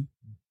used to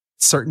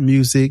certain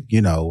music.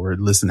 We're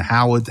listening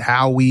to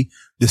how we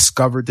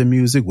discovered the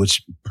music,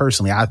 which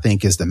personally I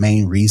think is the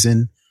main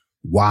reason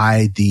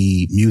why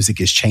the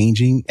music is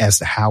changing as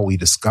to how we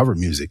discover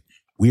music.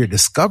 We are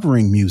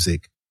discovering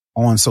music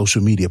on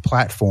social media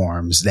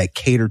platforms that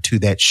cater to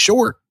that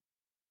short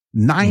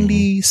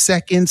 90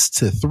 seconds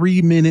to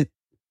 3-minute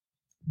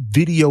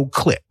video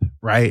clip,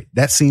 right?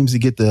 That seems to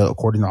get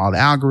according to all the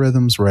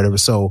algorithms or whatever.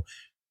 So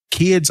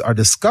kids are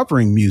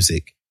discovering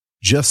music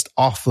just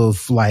off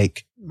of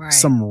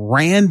some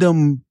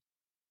random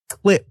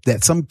clip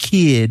that some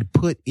kid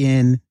put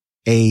in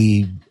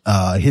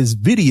his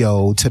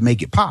video to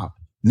make it pop.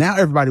 Now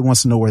everybody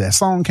wants to know where that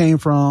song came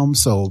from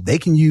so they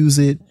can use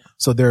it.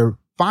 So they're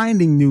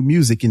finding new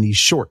music in these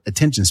short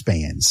attention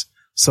spans.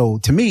 So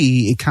to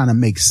me, it kind of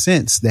makes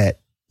sense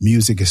that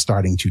music is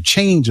starting to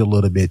change a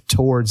little bit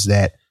towards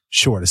that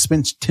short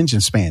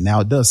attention span. Now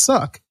it does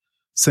suck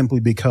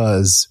simply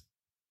because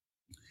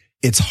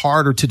it's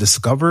harder to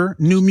discover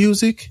new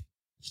music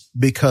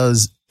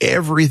because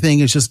everything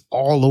is just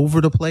all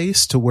over the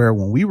place, to where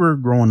when we were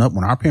growing up,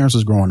 when our parents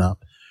was growing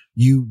up,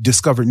 you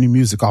discovered new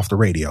music off the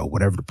radio,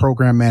 whatever the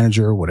program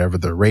manager, whatever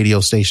the radio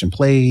station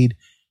played,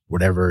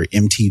 whatever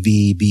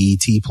MTV,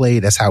 BET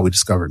played. That's how we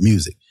discovered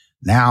music.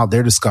 Now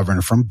they're discovering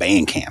it from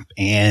Bandcamp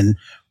and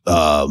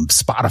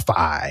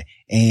Spotify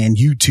and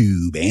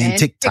YouTube and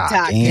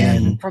TikTok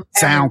and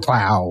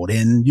SoundCloud.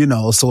 And,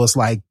 so it's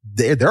like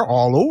they're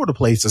all over the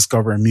place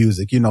discovering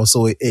music,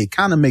 so it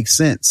kind of makes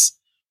sense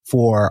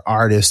for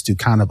artists to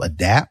kind of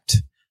adapt.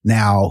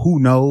 Now, who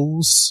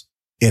knows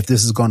if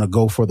this is going to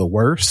go for the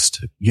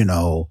worst?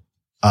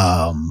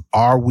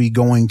 Are we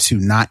going to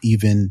not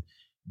even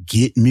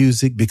get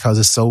music because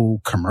it's so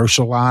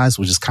commercialized,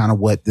 which is kind of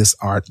what this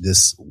article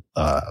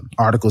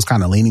is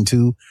kind of leaning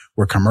to.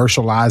 We're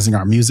commercializing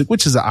our music,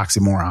 which is an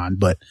oxymoron,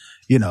 but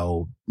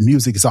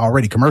music is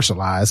already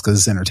commercialized because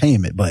it's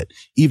entertainment. But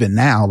even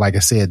now, like I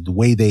said, the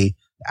way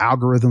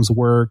algorithms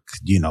work,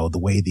 the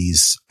way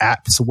these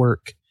apps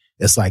work,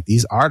 it's like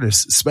these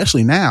artists,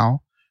 especially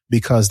now,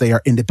 because they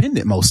are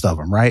independent, most of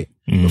them, right?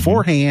 Mm-hmm.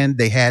 Beforehand,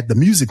 they had the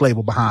music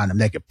label behind them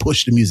that could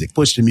push the music.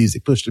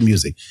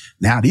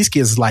 Now these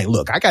kids is like,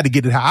 look, I got to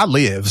get it how I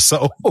live.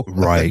 So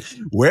right.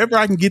 Wherever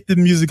I can get the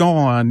music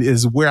on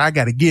is where I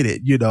got to get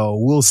it.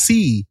 We'll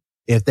see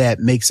if that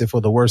makes it for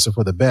the worse or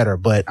for the better.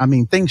 But I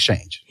mean, things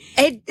change.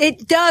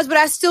 It does, but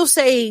I still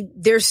say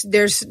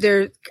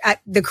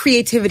the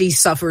creativity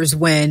suffers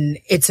when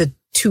it's a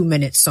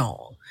 2-minute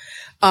song.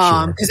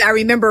 Cause I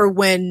remember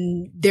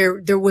when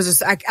there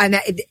was I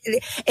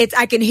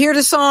can hear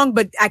the song,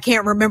 but I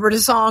can't remember the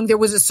song. There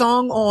was a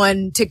song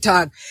on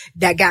TikTok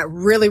that got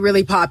really,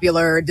 really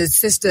popular.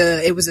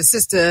 It was a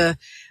sister,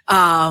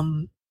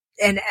 and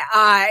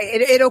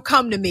it'll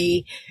come to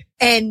me.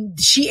 And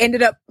she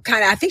ended up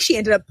I think she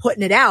ended up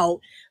putting it out,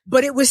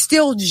 but it was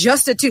still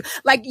just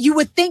like you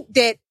would think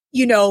that,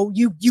 you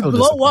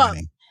blow up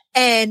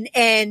and,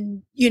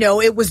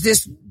 it was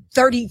this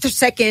 30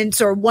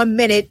 seconds or 1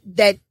 minute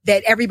that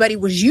everybody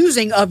was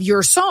using of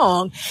your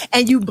song,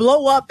 and you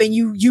blow up and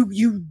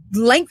you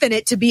lengthen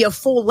it to be a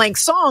full length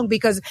song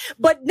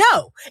but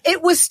no,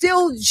 it was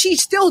she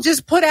still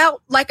just put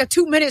out like a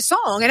 2-minute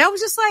song. And I was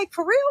just like,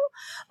 for real?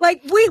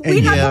 Like we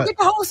not gonna get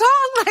the whole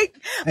song?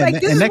 Like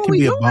this is what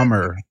we doing?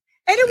 Bummer.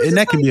 And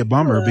that can be a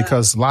bummer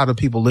because a lot of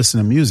people listen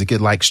to music. It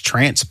like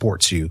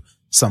transports you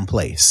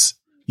someplace,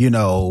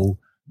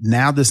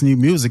 now this new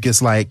music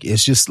is like,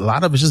 it's just a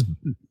lot of it's just,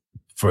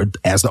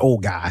 as the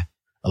old guy,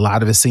 a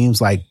lot of it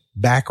seems like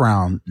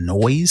background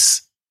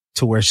noise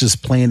to where it's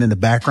just playing in the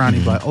background.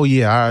 You're like, oh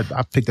yeah,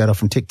 I picked that up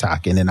from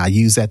TikTok, and then I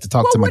use that to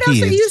talk to my kids. What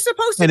else are you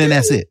supposed to do? And then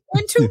that's it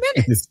in 2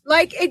 minutes.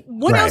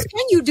 What else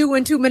can you do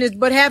in 2 minutes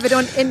but have it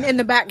on in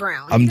the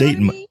background? I'm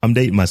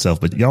dating myself,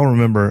 but y'all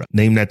remember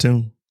Name That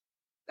Tune?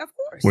 Of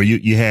course. Where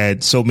you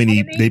had so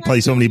many, they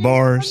play so many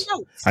bars.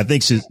 I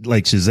think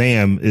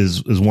Shazam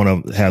is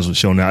has a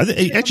show now.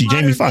 Actually,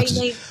 Jamie Foxx.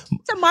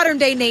 It's a modern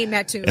day Name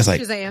That Tune. It's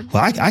like, Shazam.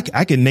 Well,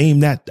 I can name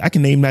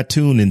that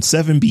tune in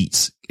 7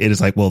 beats. It is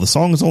like, well, the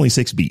song is only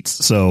 6 beats,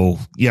 so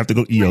you have to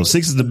go.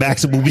 6 is the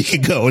maximum we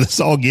can go. The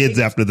song ends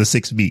after the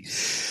 6th beat.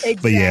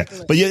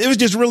 Exactly. But yeah, it was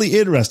just really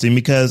interesting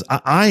because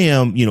I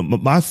am,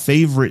 my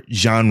favorite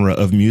genre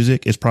of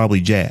music is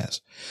probably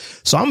jazz.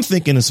 So I'm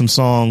thinking of some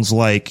songs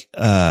like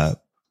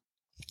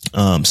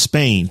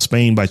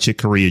Spain by Chick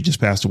Corea, just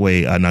passed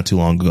away not too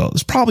long ago.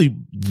 It's probably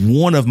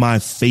one of my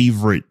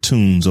favorite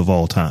tunes of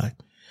all time.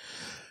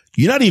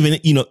 You're not even,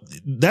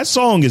 that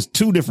song is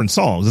 2 different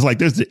songs. It's like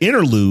there's the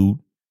interlude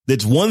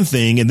that's one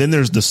thing, and then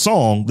there's the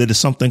song that is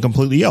something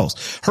completely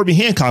else. Herbie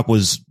Hancock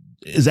is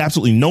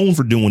absolutely known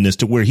for doing this,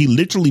 to where he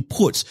literally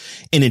puts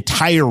an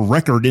entire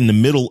record in the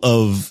middle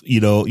of,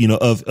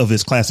 of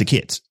his classic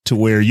hits, to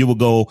where you will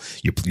go,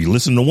 you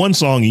listen to one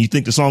song and you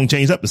think the song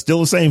changed up. It's still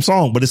the same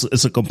song, but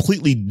it's a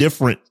completely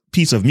different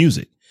piece of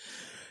music.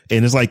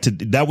 And it's like,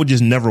 that would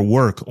just never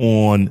work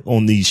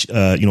on these,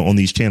 on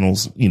these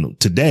channels,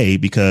 today,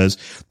 because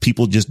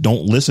people just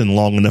don't listen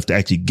long enough to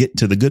actually get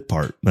to the good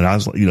part. But I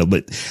was like,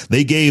 but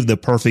they gave the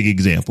perfect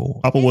example.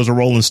 Papa Was a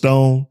Rolling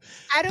Stone.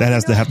 That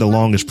has to have the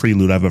longest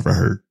prelude I've ever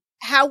heard.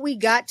 How we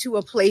got to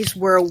a place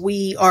where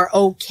we are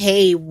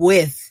okay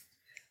with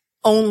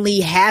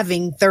only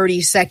having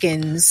 30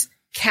 seconds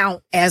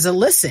count as a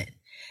listen.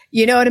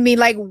 You know what I mean?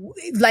 Like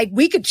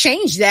we could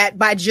change that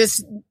by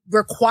just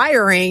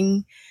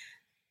requiring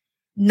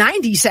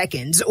 90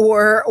 seconds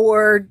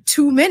or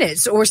 2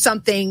 minutes or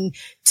something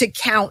to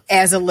count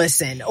as a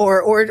listen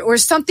or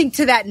something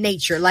to that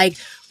nature. Like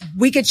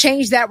we could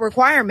change that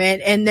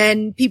requirement and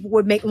then people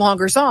would make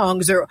longer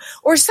songs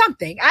or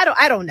something.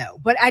 I don't know,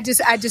 but I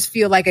just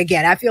feel like,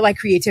 again, I feel like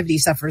creativity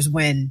suffers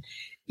when,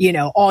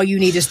 all you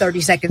need is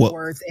 30 seconds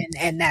worth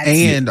and that's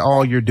and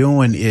all you're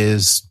doing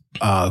is,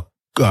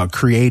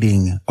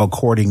 creating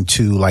according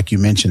to, like you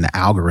mentioned, the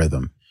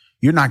algorithm.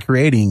 You're not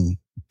creating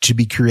to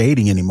be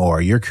creating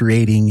anymore. You're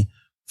creating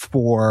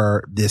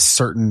for this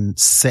certain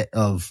set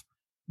of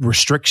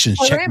restrictions,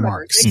 check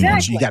marks.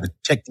 Exactly. You got to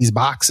check these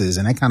boxes,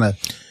 and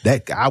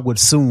that I would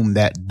assume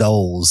that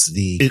dulls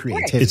the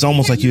creativity. It's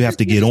almost like you have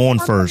to get on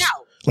first.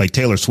 Like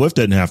Taylor Swift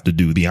doesn't have to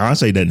do,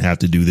 Beyonce doesn't have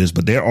to do this,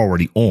 but they're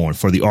already on.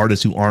 For the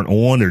artists who aren't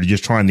on, they're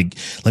just trying to,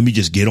 let me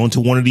just get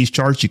onto one of these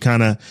charts. You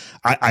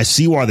I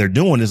see why they're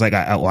doing it. It's like,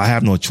 I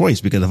have no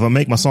choice, because if I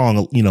make my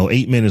song,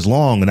 8 minutes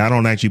long and I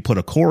don't actually put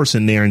a chorus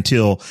in there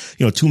until,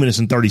 2 minutes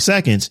and 30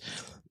 seconds,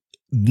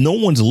 no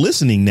one's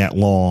listening that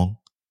long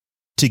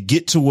to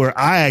get to where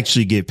I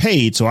actually get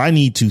paid. So I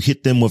need to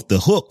hit them with the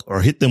hook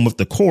or hit them with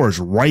the chorus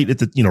right at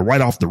the,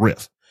 right off the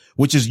riff.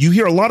 Which is, you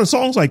hear a lot of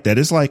songs like that.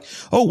 It's like,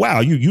 oh, wow,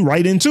 you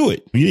right into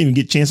it. You didn't even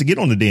get a chance to get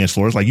on the dance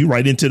floor. It's like you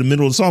right into the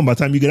middle of the song. By the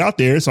time you get out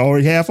there, it's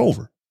already half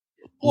over.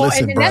 Well,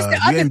 listen, and that's bro, the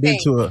you other ain't been thing.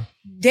 to a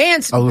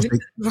Dance.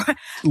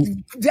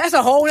 That's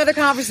a whole other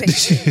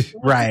conversation.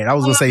 right. I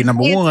was gonna say,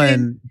 number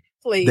one,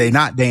 please. they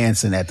not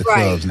dancing at the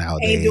clubs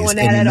nowadays. Ain't doing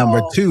that and at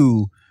number all.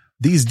 two,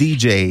 these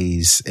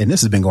DJs, and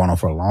this has been going on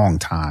for a long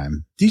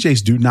time.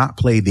 DJs do not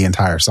play the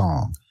entire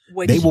song.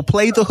 They will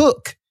play the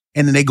hook,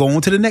 and then they go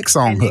on to the next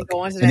song hook,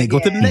 and they go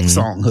to the next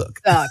song hook.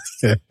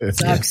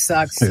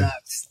 Sucks. Yeah.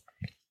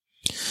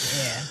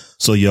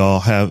 So y'all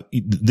have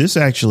this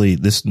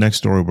next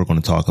story we're going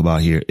to talk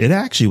about here. It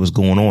actually was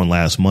going on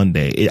last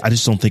Monday. I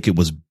just don't think it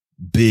was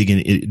big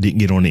and it didn't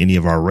get on any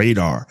of our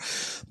radar.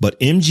 But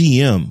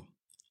MGM,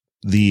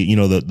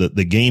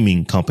 the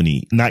gaming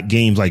company, not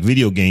games like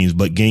video games,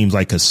 but games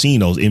like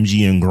casinos,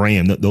 MGM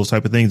Grand, those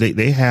type of things.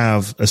 They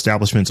have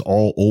establishments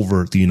all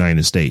over the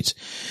United States,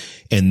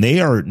 and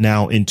they are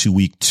now into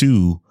week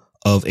 2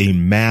 of a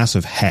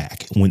massive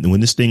hack. When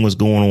this thing was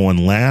going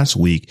on last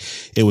week,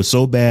 it was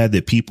so bad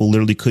that people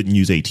literally couldn't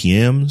use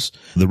ATMs.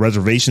 The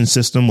reservation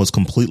system was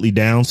completely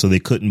down, so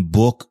they couldn't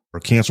book or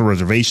cancel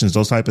reservations,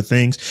 those type of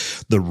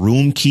things. The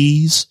room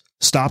keys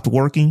stopped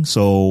working,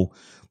 so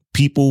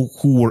people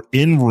who were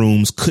in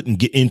rooms couldn't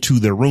get into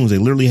their rooms. They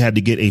literally had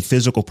to get a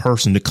physical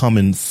person to come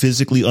and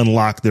physically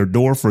unlock their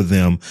door for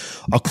them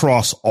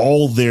across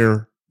all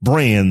their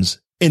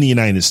brands in the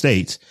United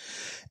States.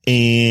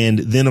 And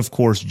then, of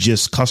course,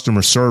 just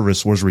customer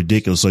service was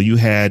ridiculous. So you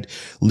had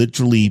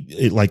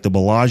literally, like the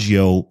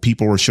Bellagio,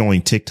 people were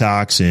showing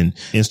TikToks and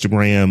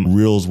Instagram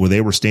reels where they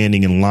were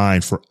standing in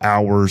line for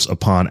hours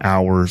upon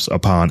hours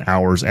upon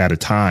hours at a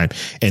time.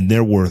 And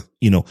there were,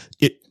 in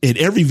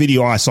every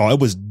video I saw, it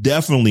was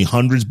definitely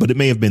hundreds, but it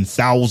may have been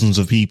thousands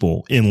of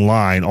people in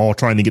line, all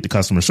trying to get to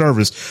customer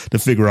service to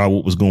figure out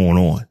what was going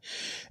on.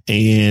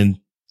 And,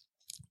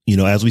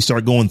 as we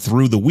start going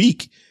through the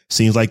week,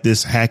 seems like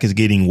this hack is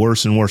getting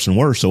worse and worse and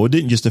worse. So it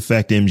didn't just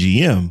affect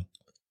MGM.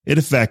 It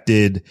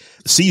affected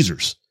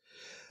Caesars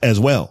as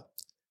well.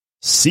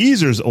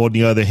 Caesars, on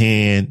the other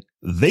hand,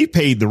 they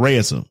paid the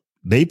ransom.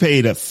 They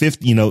paid we're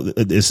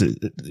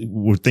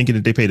thinking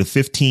that they paid a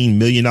 $15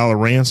 million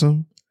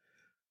ransom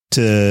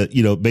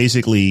to,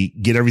 basically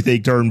get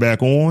everything turned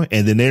back on.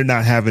 And then they're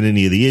not having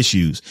any of the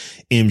issues.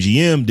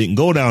 MGM didn't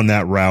go down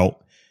that route.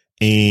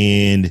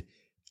 And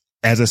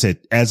as I said,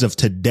 as of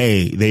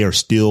today, they are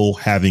still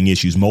having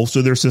issues. Most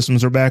of their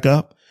systems are back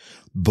up,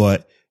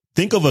 but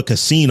think of a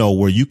casino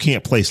where you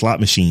can't play slot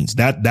machines.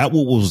 That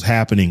what was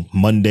happening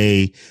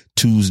Monday,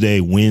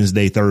 Tuesday,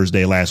 Wednesday,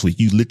 Thursday last week.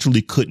 You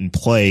literally couldn't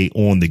play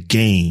on the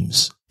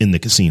games in the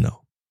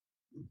casino.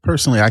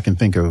 Personally, I can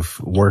think of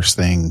worse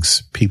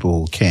things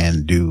people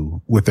can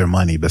do with their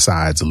money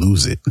besides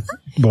lose it.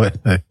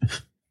 But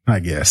I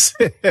guess.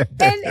 And,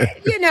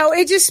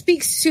 it just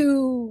speaks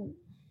to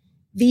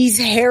these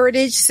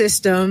heritage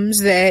systems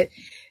that,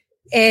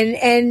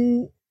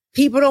 and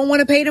people don't want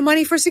to pay the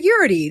money for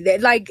security.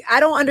 That, like, I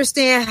don't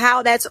understand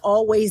how that's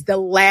always the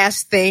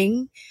last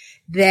thing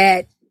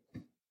that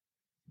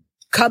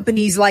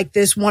companies like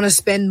this want to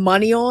spend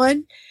money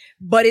on,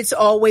 but it's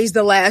always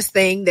the last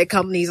thing that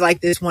companies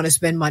like this want to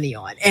spend money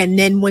on. And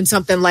then when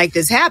something like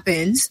this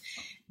happens,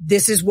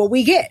 this is what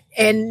we get.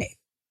 And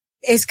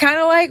it's kind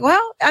of like,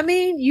 well, I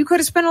mean, you could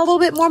have spent a little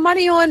bit more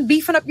money on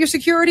beefing up your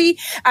security.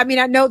 I mean,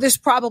 I know this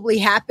probably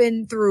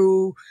happened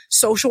through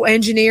social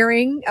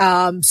engineering.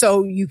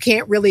 So you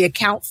can't really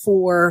account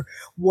for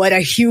what a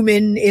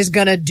human is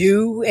going to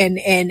do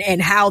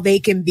and how they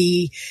can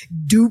be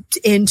duped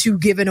into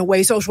giving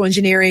away social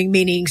engineering,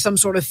 meaning some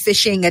sort of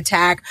phishing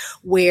attack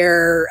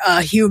where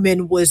a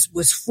human was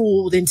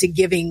fooled into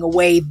giving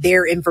away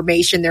their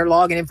information, their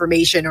login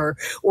information or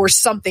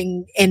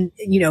something in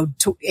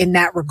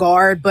that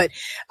regard. But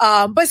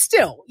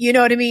still, you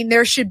know what I mean?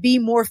 There should be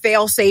more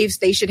fail safes.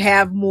 They should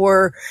have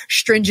more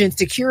stringent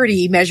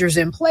security measures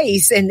in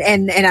place. And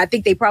I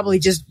think they probably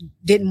just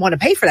didn't want to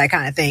pay for that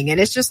kind of thing. And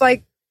it's just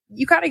like,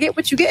 you kind of get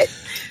what you get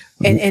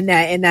in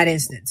that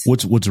instance.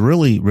 What's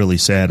really, really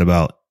sad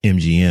about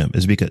MGM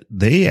is because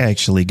they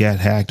actually got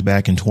hacked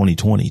back in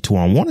 2020 to,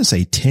 I want to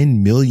say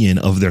 10 million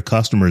of their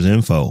customers'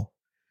 info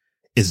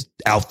is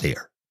out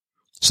there.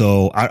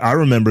 So I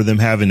remember them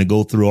having to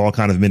go through all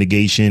kind of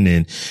mitigation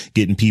and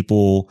getting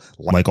people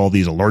like all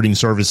these alerting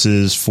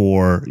services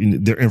for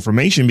their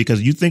information,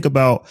 because you think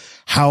about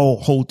how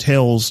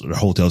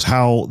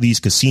how these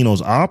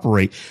casinos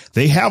operate.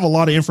 They have a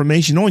lot of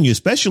information on you,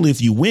 especially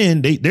if you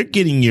win. They're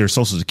getting your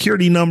social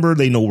security number.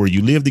 They know where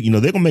you live. They're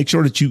going to make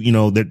sure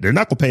that they're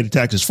not going to pay the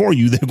taxes for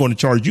you. They're going to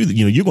charge you,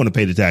 you're going to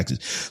pay the taxes.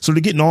 So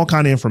they're getting all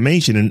kind of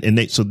information.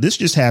 So this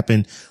just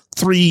happened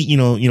a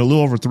little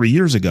over 3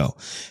 years ago.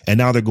 And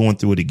now they're going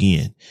through it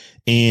again.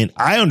 And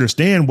I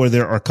understand where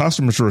there are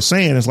customers who are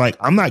saying, it's like,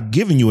 I'm not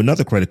giving you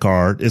another credit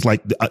card. It's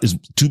like, it's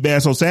too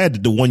bad, so sad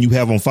that the one you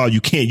have on file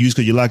you can't use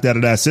because you're locked out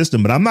of that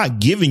system, but I'm not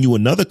giving you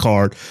another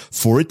card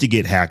for it to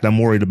get hacked. I'm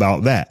worried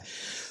about that.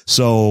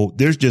 So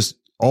there's just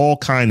all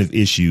kind of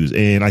issues.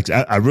 And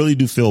I really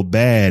do feel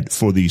bad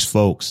for these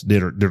folks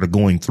that are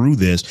going through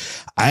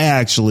this. I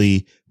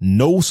actually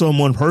know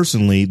someone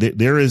personally.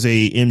 There is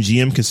a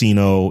MGM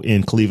casino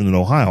in Cleveland,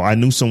 Ohio. I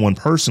knew someone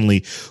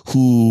personally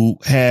who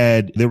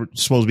they were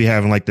supposed to be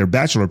having like their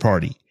bachelor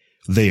party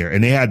there,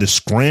 and they had to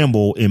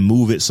scramble and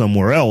move it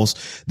somewhere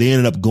else. They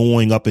ended up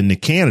going up into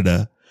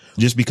Canada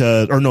just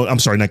because, or no, I'm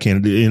sorry, not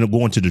Canada. They ended up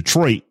going to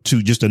Detroit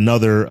to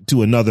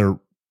another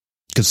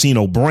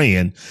casino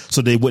brand,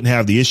 so they wouldn't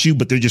have the issue,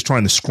 but they're just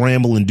trying to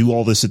scramble and do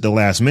all this at the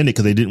last minute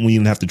because they didn't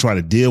even have to try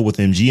to deal with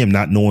MGM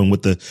not knowing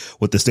what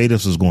the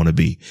status was going to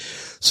be.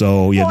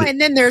 So yeah.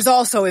 And then there's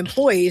also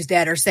employees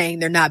that are saying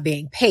they're not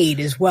being paid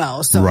as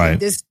well. So right.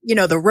 This,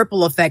 the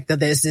ripple effect of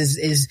this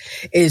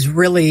is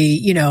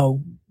really,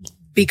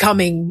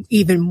 becoming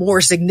even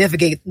more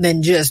significant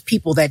than just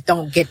people that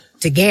don't get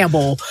to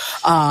gamble.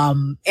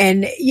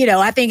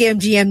 I think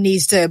MGM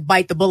needs to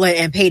bite the bullet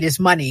and pay this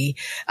money,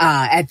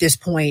 at this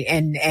point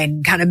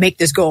and kind of make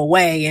this go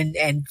away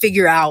and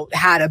figure out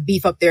how to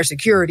beef up their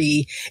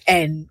security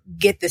and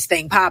get this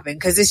thing popping.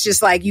 Cause it's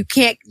just like, you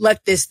can't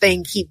let this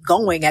thing keep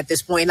going at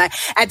this point. Like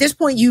at this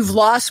point, you've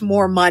lost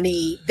more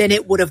money than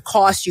it would have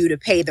cost you to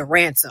pay the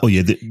ransom. Oh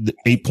yeah. The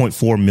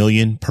 8.4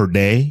 million per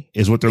day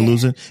is what they're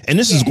losing. And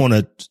this is going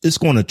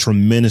to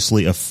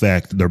tremendously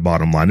affect their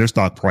bottom line. Their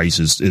stock price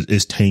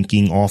is tanking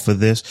off of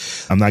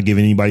this. I'm not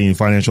giving anybody any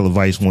financial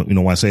advice when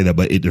I say that,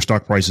 but their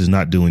stock price is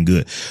not doing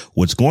good.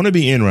 What's going to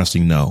be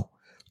interesting though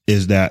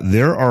is that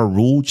there are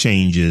rule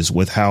changes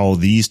with how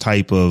these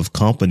type of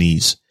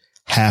companies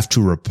have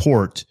to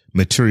report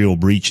material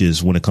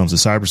breaches when it comes to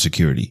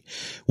cybersecurity.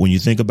 When you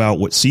think about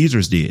what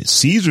Caesars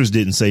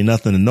didn't say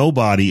nothing to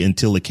nobody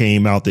until it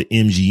came out that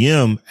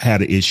MGM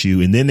had an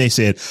issue. And then they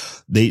said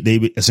they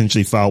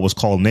essentially filed what's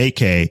called an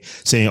AK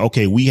saying,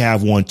 okay, we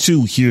have one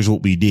too. Here's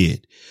what we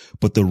did.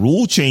 But the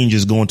rule change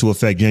is going to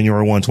affect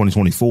January 1,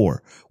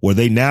 2024, where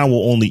they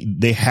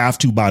have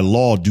to by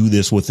law do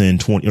this within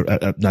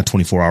not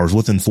 24 hours,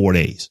 within 4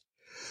 days.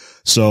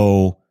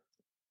 So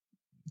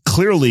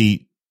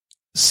clearly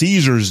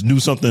Caesars knew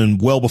something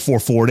well before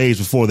 4 days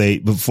before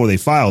they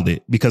filed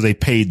it because they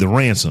paid the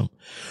ransom.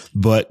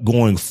 But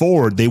going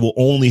forward, they will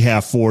only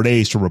have 4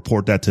 days to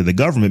report that to the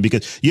government,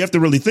 because you have to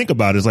really think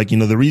about it. It's like,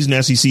 the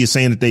reason SEC is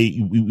saying that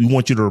we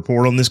want you to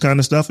report on this kind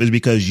of stuff is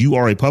because you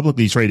are a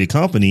publicly traded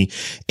company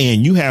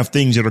and you have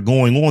things that are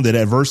going on that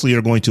adversely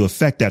are going to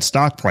affect that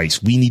stock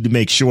price. We need to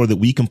make sure that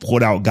we can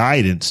put out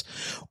guidance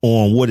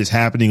on what is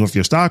happening with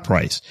your stock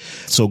price.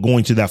 So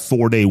going to that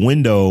 4 day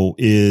window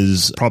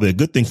is probably a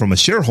good thing from a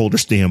shareholder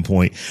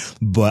standpoint,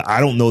 but I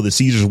don't know that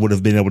Caesars would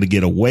have been able to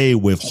get away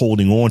with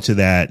holding on to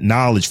that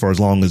knowledge for as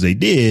long as they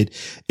did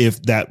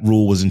if that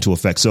rule was into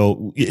effect.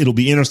 So it'll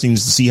be interesting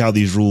to see how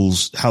these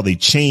rules, how they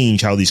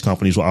change, how these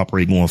companies will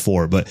operate going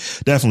forward. But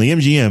definitely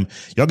MGM,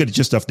 y'all get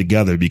your stuff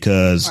together,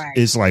 because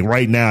it's like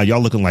right now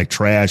y'all looking like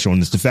trash on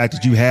this. The fact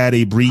that you had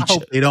a breach. I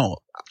hope they don't.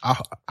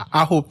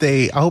 I hope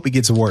it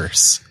gets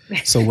worse.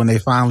 So when they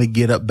finally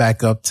get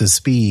back up to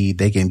speed,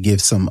 they can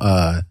give some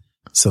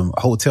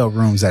hotel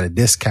rooms at a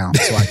discount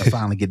so I can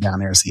finally get down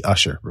there and see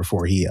Usher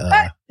before he,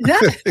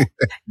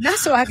 not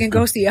so I can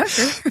go see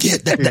Usher. Yeah,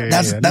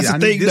 that's the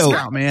thing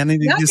though, man.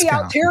 Not the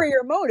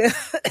ulterior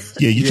motive.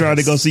 Yeah, you trying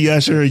to go see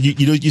Usher,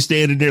 you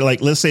standing there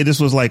like, let's say this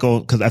was like,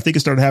 cause I think it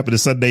started happening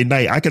Sunday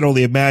night. I can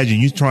only imagine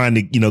you trying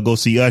to, go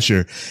see Usher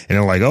and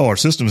they're like, oh, our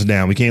system's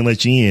down. We can't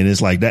let you in.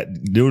 It's like that.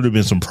 There would have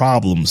been some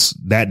problems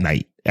that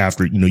night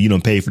after, you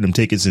don't pay for them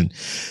tickets. And,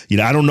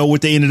 I don't know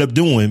what they ended up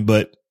doing,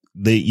 but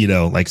they,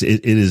 it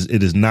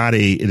is not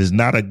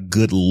a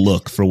good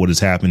look for what is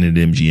happening at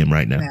MGM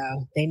right now.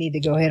 No, they need to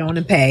go ahead on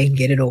and pay and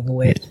get it over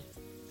with.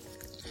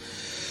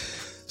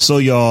 So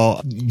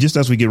y'all, just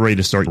as we get ready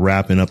to start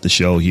wrapping up the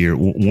show here,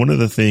 one of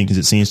the things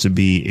that seems to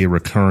be a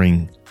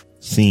recurring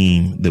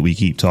theme that we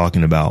keep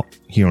talking about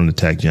here on the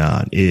Tech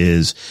Jawn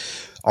is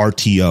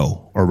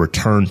RTO, or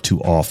return to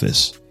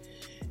office.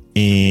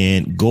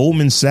 And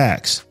Goldman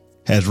Sachs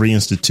has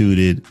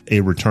reinstituted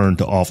a return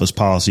to office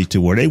policy to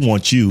where they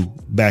want you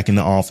back in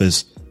the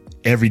office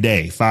every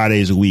day, 5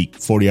 days a week,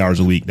 40 hours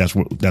a week. That's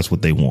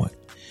what they want.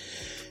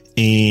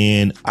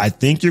 And I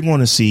think you're going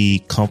to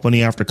see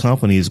company after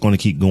company is going to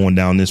keep going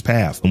down this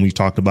path. And we've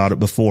talked about it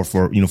before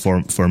for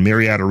a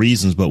myriad of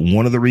reasons. But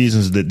one of the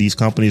reasons that these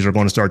companies are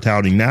going to start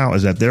touting now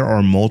is that there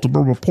are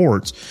multiple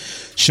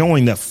reports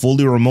showing that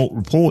fully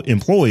remote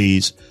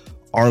employees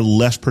are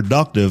less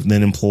productive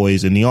than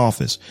employees in the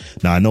office.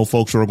 Now, I know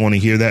folks who are going to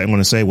hear that and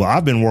going to say, well,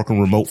 I've been working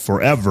remote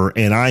forever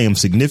and I am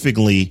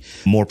significantly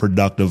more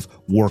productive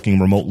working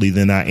remotely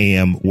than I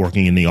am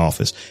working in the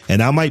office.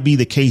 And that might be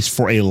the case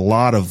for a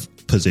lot of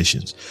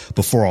positions,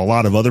 but for a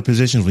lot of other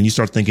positions, when you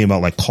start thinking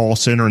about like call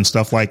center and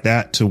stuff like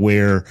that, to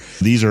where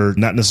these are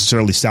not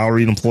necessarily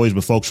salaried employees,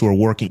 but folks who are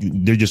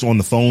working, they're just on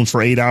the phones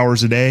for 8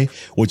 hours a day,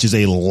 which is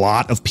a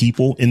lot of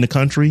people in the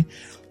country.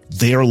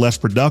 They are less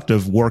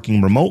productive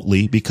working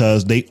remotely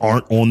because they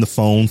aren't on the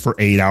phone for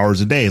 8 hours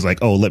a day. It's like,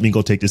 oh, let me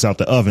go take this out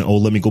the oven. Oh,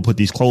 let me go put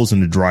these clothes in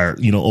the dryer.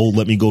 Oh,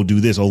 let me go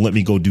do this. Oh, let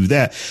me go do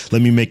that.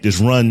 Let me make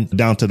this run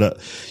down to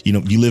the,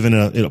 you live in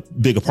a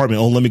big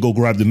apartment. Oh, let me go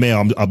grab the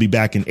mail. I'll be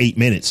back in 8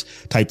 minutes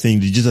type thing.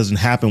 It just doesn't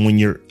happen when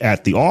you're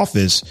at the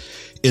office.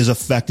 is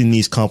affecting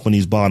these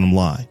companies' bottom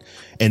line.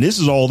 And this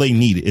is all they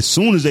needed. As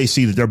soon as they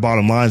see that their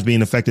bottom line is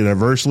being affected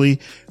adversely,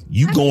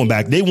 you going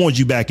back, they want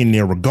you back in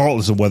there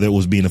regardless of whether it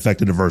was being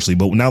affected adversely.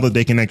 But now that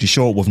they can actually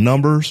show it with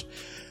numbers,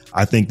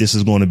 I think this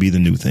is going to be the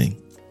new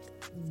thing.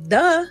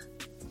 Duh.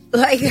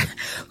 Like,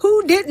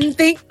 who didn't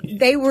think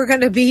they were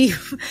going to be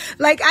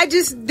like, I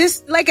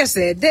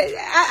said,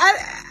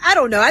 I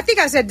don't know. I think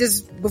I said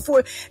this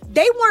before.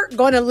 They weren't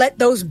going to let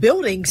those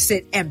buildings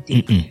sit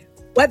empty. Mm-mm.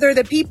 Whether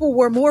the people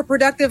were more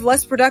productive,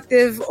 less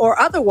productive, or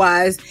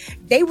otherwise,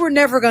 they were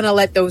never going to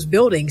let those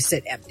buildings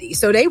sit empty.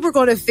 So they were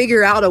going to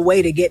figure out a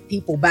way to get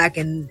people back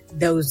in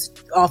those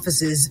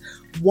offices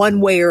one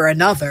way or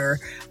another,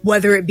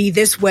 whether it be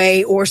this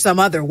way or some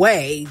other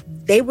way.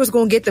 They was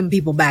going to get them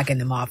people back in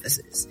them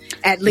offices,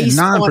 at least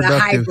on a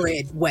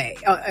hybrid way,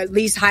 at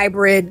least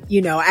hybrid,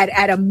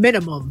 at a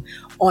minimum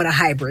on a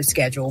hybrid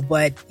schedule.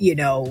 But,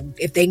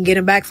 if they can get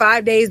them back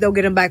 5 days, they'll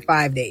get them back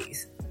 5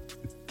 days.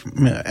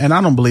 And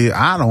I don't believe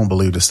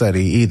the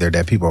study either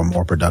that people are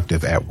more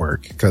productive at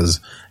work,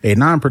 because a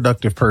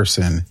non-productive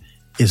person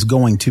is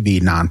going to be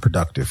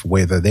non-productive,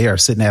 whether they are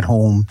sitting at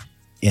home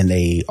in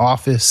a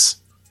office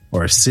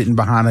or sitting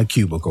behind a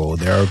cubicle.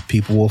 There are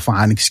people will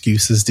find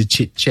excuses to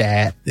chit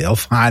chat. They'll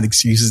find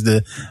excuses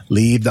to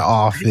leave the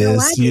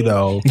office.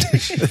 People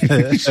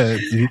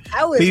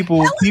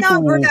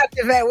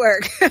non-productive at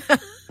work.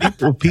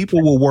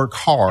 people will work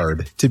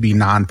hard to be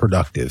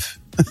non-productive.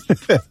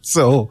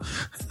 So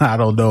I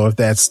don't know if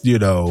that's,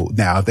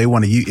 now if they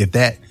want to use, if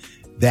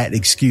that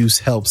excuse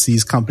helps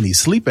these companies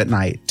sleep at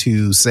night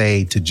to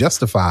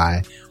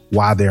justify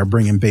why they're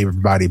bringing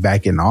everybody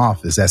back in the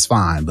office, that's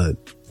fine. But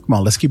come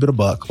on, let's keep it a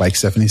buck. Like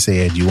Stephanie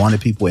said, you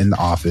wanted people in the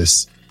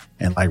office.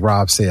 And like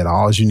Rob said,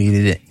 all you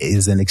needed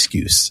is an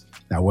excuse.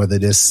 Now, whether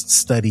this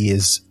study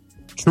is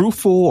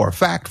truthful or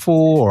factful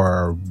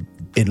or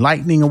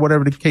enlightening or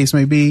whatever the case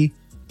may be,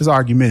 is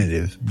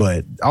argumentative,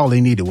 but all they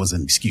needed was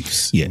an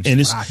excuse. Yeah. And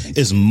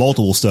it's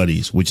multiple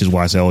studies, which is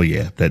why I say, oh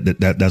yeah,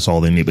 that's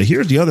all they need. But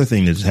here's the other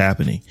thing that's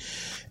happening.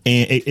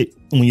 And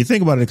when you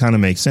think about it, it kind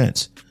of makes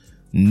sense.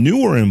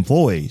 Newer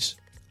employees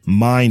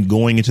mind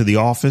going into the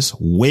office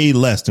way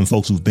less than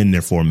folks who've been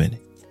there for a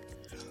minute.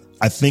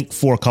 I think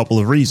for a couple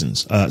of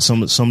reasons.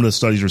 Some of the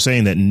studies are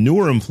saying that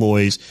newer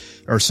employees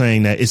are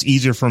saying that it's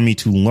easier for me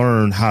to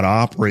learn how to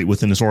operate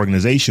within this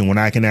organization when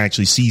I can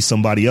actually see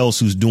somebody else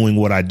who's doing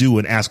what I do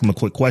and ask them a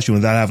quick question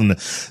without having to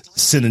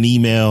send an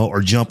email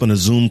or jump on a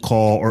Zoom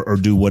call or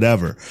do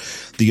whatever.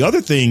 The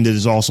other thing that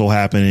is also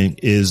happening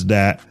is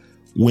that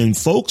when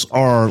folks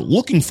are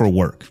looking for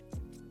work,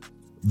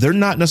 they're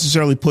not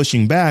necessarily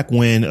pushing back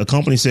when a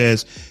company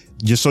says,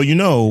 just so you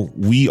know,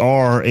 we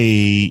are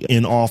a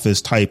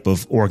in-office type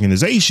of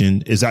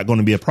organization. Is that going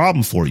to be a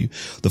problem for you?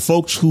 The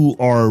folks who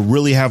are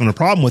really having a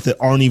problem with it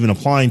aren't even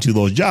applying to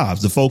those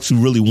jobs. The folks who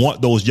really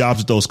want those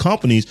jobs at those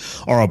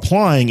companies are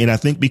applying. And I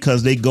think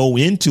because they go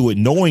into it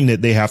knowing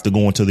that they have to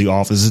go into the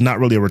office, it's not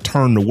really a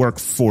return to work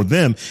for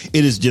them.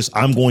 It is just,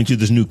 I'm going to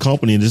this new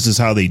company and this is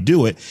how they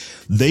do it.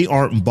 They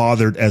aren't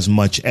bothered as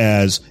much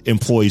as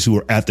employees who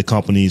are at the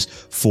companies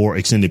for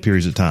extended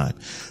periods of time.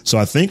 So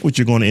I think what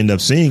you're going to end up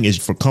seeing is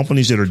for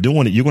companies that are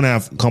doing it, you're going to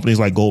have companies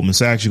like Goldman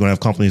Sachs, you're going to have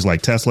companies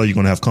like Tesla, you're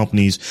going to have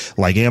companies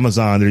like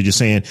Amazon that are just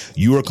saying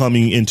you are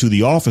coming into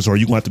the office or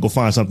you're going to have to go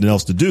find something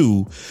else to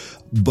do.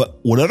 But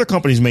what other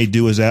companies may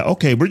do is that,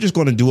 okay, we're just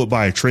going to do it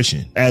by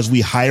attrition. As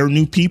we hire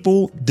new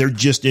people, they're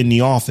just in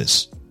the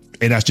office.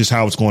 And that's just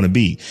how it's going to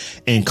be.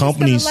 And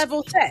companies,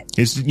 level set.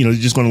 It's,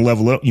 just going to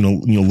level up,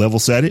 level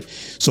set it.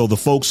 So the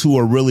folks who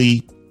are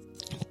really,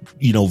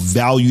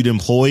 valued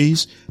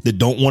employees that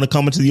don't want to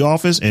come into the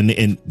office and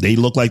they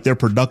look like they're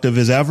productive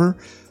as ever,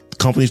 the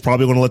company's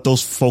probably going to let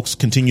those folks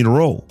continue to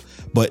roll.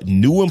 But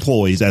new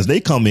employees, as they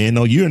come in,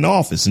 you're in the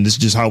office and this is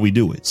just how we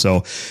do it.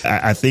 So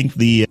I think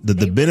the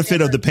benefit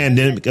of the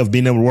pandemic of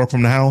being able to work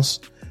from the house,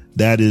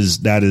 that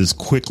is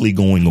quickly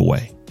going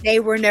away. They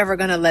were never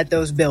going to let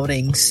those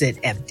buildings sit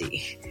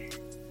empty,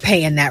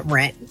 paying that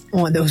rent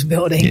on those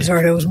buildings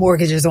or those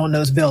mortgages on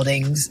those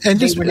buildings. And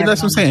that's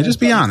what I'm saying.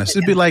 Just be honest.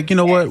 It'd be like,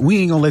 what? We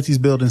ain't going to let these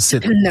buildings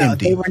sit empty. No,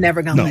 they were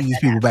never going to let these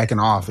people back in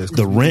the office.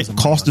 The rent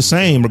costs the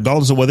same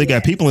regardless of whether they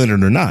got people in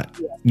it or not.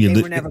 Yeah,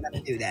 they were never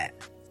going to do that.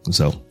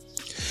 So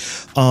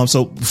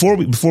before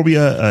we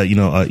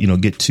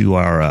get to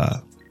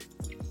our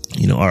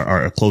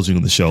our closing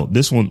of the show.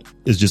 This one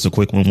is just a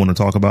quick one. I want to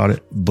talk about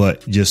it,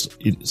 but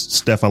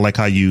Steph, I like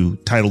how you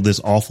titled this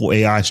 "Awful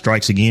AI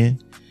Strikes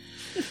Again."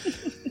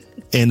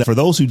 And for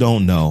those who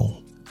don't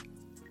know,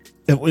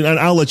 and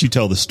I'll let you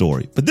tell the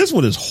story, but this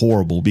one is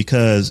horrible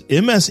because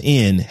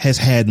MSN has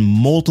had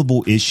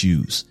multiple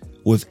issues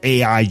with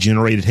AI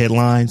generated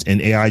headlines and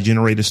AI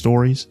generated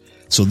stories.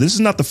 So this is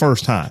not the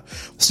first time.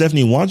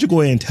 Stephanie, why don't you go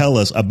ahead and tell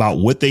us about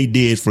what they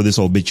did for this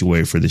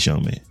obituary for this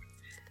young man?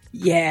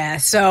 Yeah,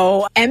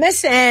 so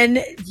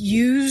MSN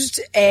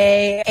used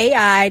a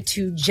AI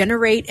to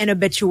generate an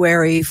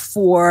obituary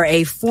for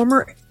a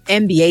former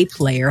NBA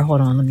player.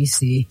 Hold on, let me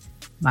see.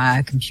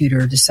 My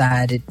computer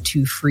decided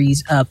to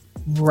freeze up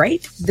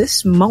right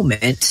this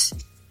moment.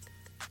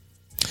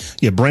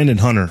 Yeah, Brandon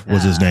Hunter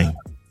was his name.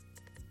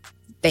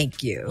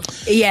 Thank you.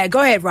 Yeah, go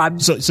ahead,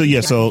 Rob. So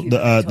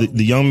the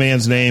young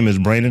man's name is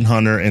Brandon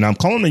Hunter, and I'm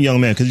calling him a young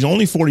man because he's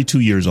only 42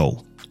 years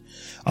old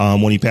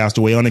when he passed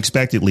away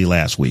unexpectedly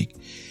last week.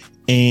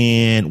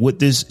 And with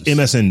this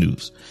MSN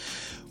News,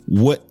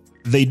 what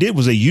they did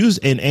was they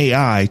used an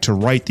AI to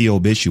write the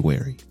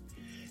obituary.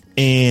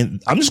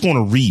 And I'm just going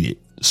to read it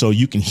so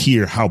you can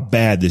hear how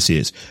bad this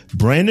is.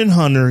 Brandon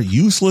Hunter,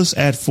 useless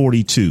at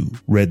 42,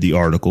 read the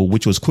article,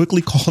 which was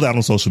quickly called out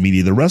on social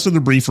media. The rest of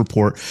the brief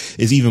report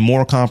is even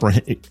more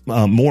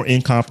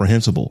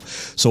incomprehensible.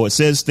 So it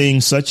says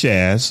things such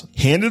as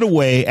handed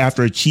away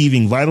after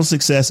achieving vital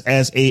success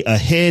as a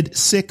head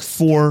sick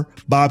for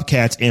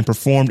Bobcats and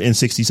performed in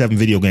 67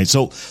 video games.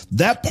 So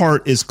that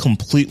part is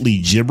completely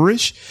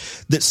gibberish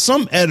that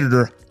some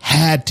editor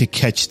had to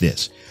catch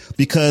this.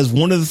 Because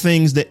one of the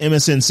things that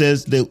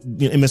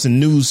MSN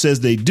News says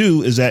they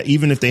do is that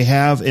even if they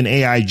have an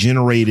AI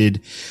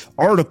generated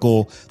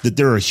article, that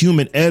there are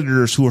human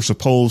editors who are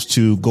supposed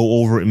to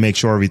go over it and make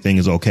sure everything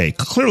is okay.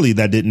 Clearly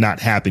that did not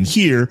happen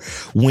here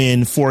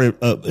when for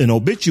an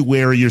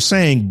obituary, you're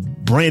saying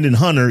Brandon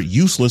Hunter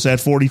useless at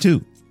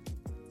 42.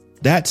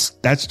 That's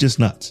just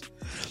nuts.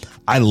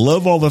 I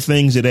love all the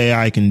things that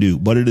AI can do,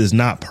 but it is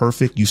not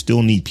perfect. You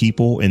still need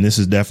people. And this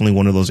is definitely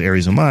one of those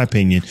areas, in my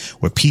opinion,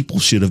 where people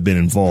should have been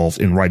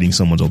involved in writing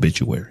someone's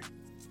obituary.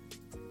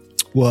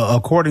 Well,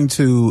 according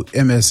to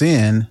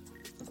MSN,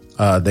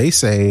 they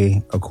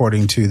say,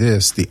 according to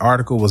this, the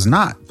article was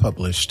not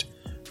published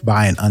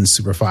by an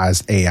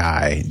unsupervised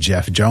AI.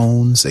 Jeff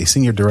Jones, a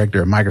senior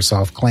director at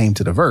Microsoft, claimed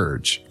to The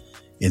Verge.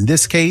 In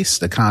this case,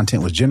 the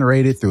content was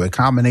generated through a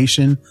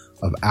combination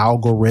of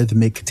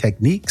algorithmic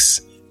techniques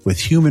with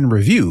human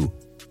review,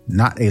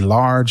 not a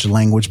large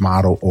language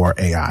model or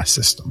AI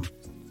system.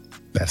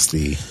 That's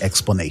the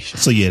explanation.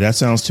 So yeah, that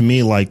sounds to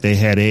me like they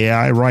had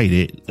AI write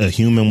it. A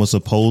human was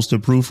supposed to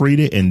proofread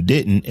it and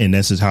didn't. And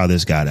this is how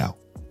this got out,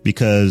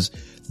 because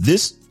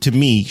this to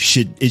me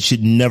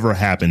should never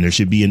happen. There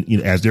should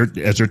be as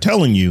they're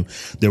telling you,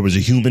 there was a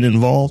human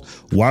involved.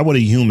 Why would a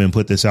human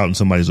put this out in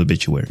somebody's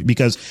obituary?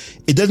 Because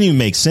it doesn't even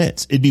make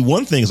sense. It'd be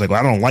one thing. It's like,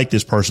 well, I don't like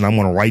this person. I'm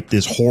going to write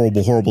this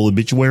horrible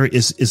obituary.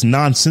 It's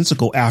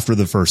nonsensical after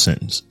the first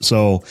sentence.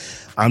 So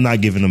I'm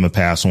not giving them a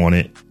pass on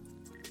it.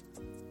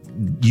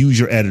 Use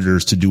your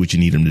editors to do what you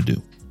need them to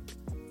do.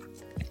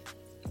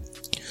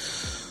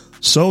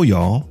 So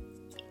y'all,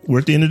 we're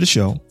at the end of the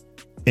show.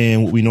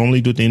 And what we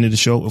normally do at the end of the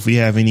show, if we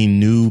have any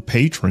new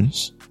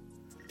patrons,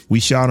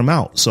 we shout them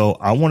out. So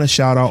I want to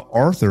shout out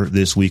Arthur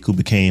this week, who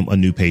became a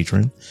new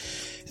patron.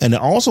 And I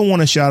also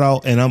want to shout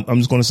out, and I'm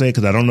just going to say it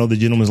because I don't know the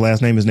gentleman's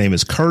last name. His name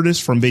is Curtis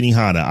from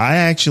Benihana. I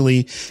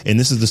actually, and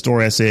this is the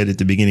story I said at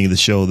the beginning of the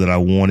show that I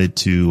wanted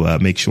to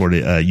make sure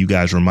that you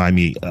guys remind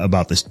me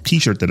about this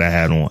T-shirt that I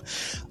had on.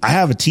 I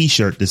have a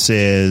T-shirt that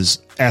says,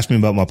 ask me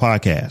about my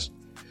podcast.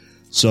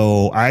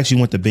 So I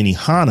actually went to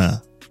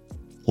Benihana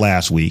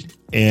last week.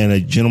 And a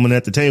gentleman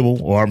at the table,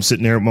 or I'm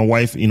sitting there with my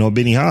wife,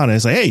 Benihana, and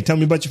say, hey, tell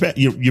me about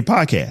your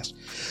podcast.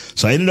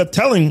 So I ended up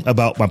telling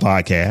about my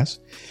podcast,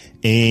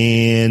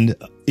 and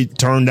it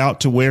turned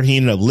out to where he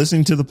ended up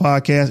listening to the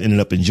podcast, ended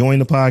up enjoying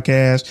the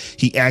podcast.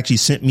 He actually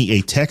sent me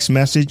a text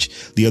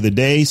message the other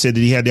day, said that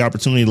he had the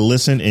opportunity to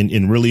listen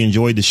and really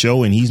enjoyed the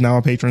show. And he's now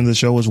a patron of the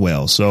show as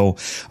well. So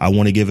I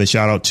want to give a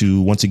shout out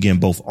to, once again,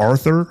 both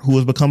Arthur, who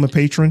has become a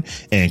patron,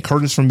 and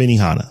Curtis from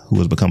Benihana, who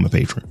has become a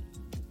patron.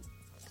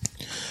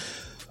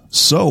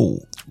 So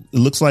it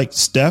looks like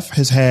Steph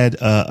has had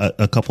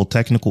a couple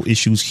technical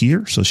issues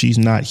here, so she's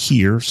not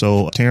here.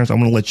 So Terrence, I'm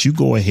going to let you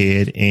go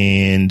ahead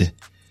and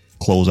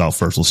close out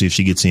first. We'll see if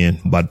she gets in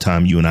by the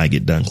time you and I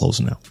get done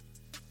closing out.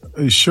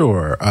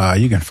 Sure.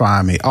 You can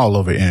find me all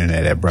over the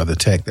internet at Brother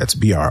Tech. That's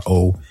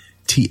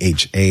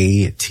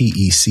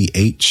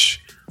BROTHATECH.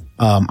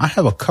 I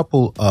have a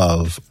couple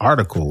of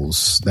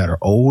articles that are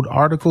old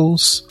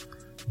articles,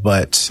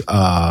 but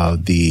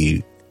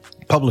the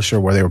publisher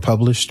where they were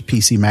published,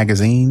 PC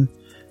Magazine,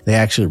 they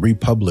actually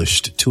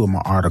republished two of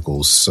my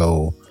articles.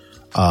 So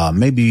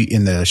maybe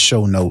in the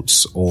show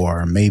notes,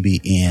 or maybe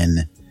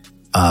in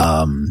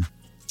on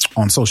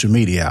social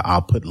media,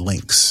 I'll put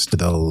links to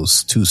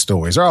those two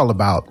stories. They're all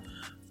about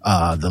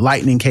the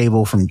lightning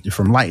cable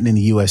from lightning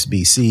to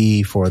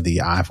USB-C for the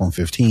iPhone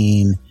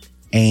 15,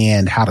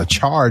 and how to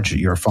charge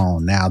your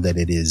phone now that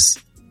it is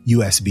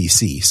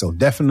USB-C. So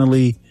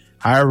definitely,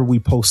 however we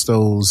post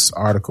those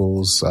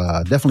articles,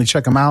 definitely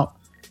check them out.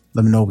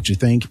 Let me know what you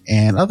think.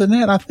 And other than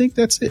that, I think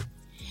that's it.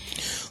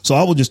 So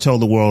I will just tell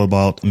the world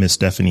about Miss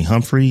Stephanie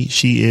Humphrey.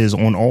 She is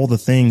on all the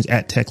things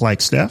at Tech Like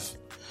Steph.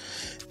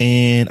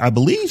 And I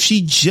believe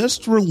she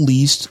just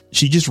re-released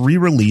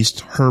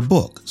her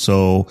book.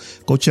 So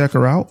go check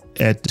her out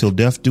at Till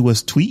Death Do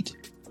Us Tweet.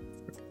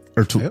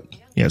 Yep.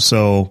 Yeah.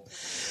 So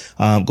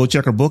go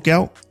check her book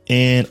out.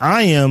 And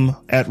I am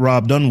at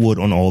Rob Dunwood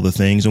on all the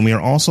things. And we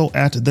are also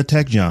at the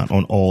Tech Jawn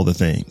on all the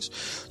things.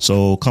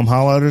 So come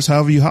holler at us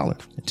however you holler.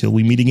 Until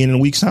we meet again in a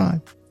week's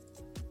time.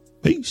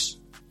 Peace.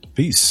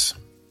 Peace.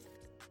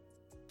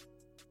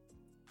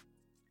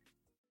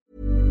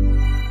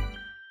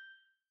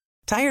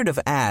 Tired of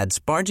ads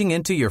barging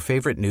into your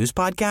favorite news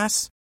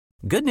podcasts?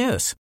 Good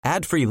news.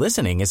 Ad-free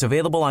listening is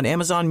available on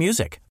Amazon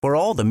Music for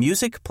all the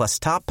music plus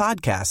top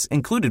podcasts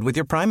included with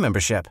your Prime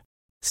membership.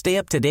 Stay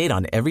up to date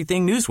on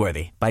everything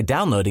newsworthy by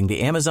downloading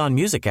the Amazon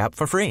Music app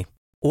for free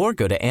or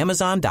go to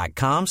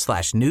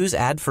amazon.com/news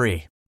ad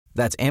free.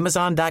 That's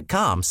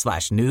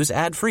amazon.com/news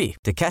ad free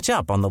to catch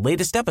up on the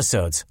latest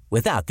episodes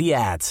without the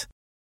ads.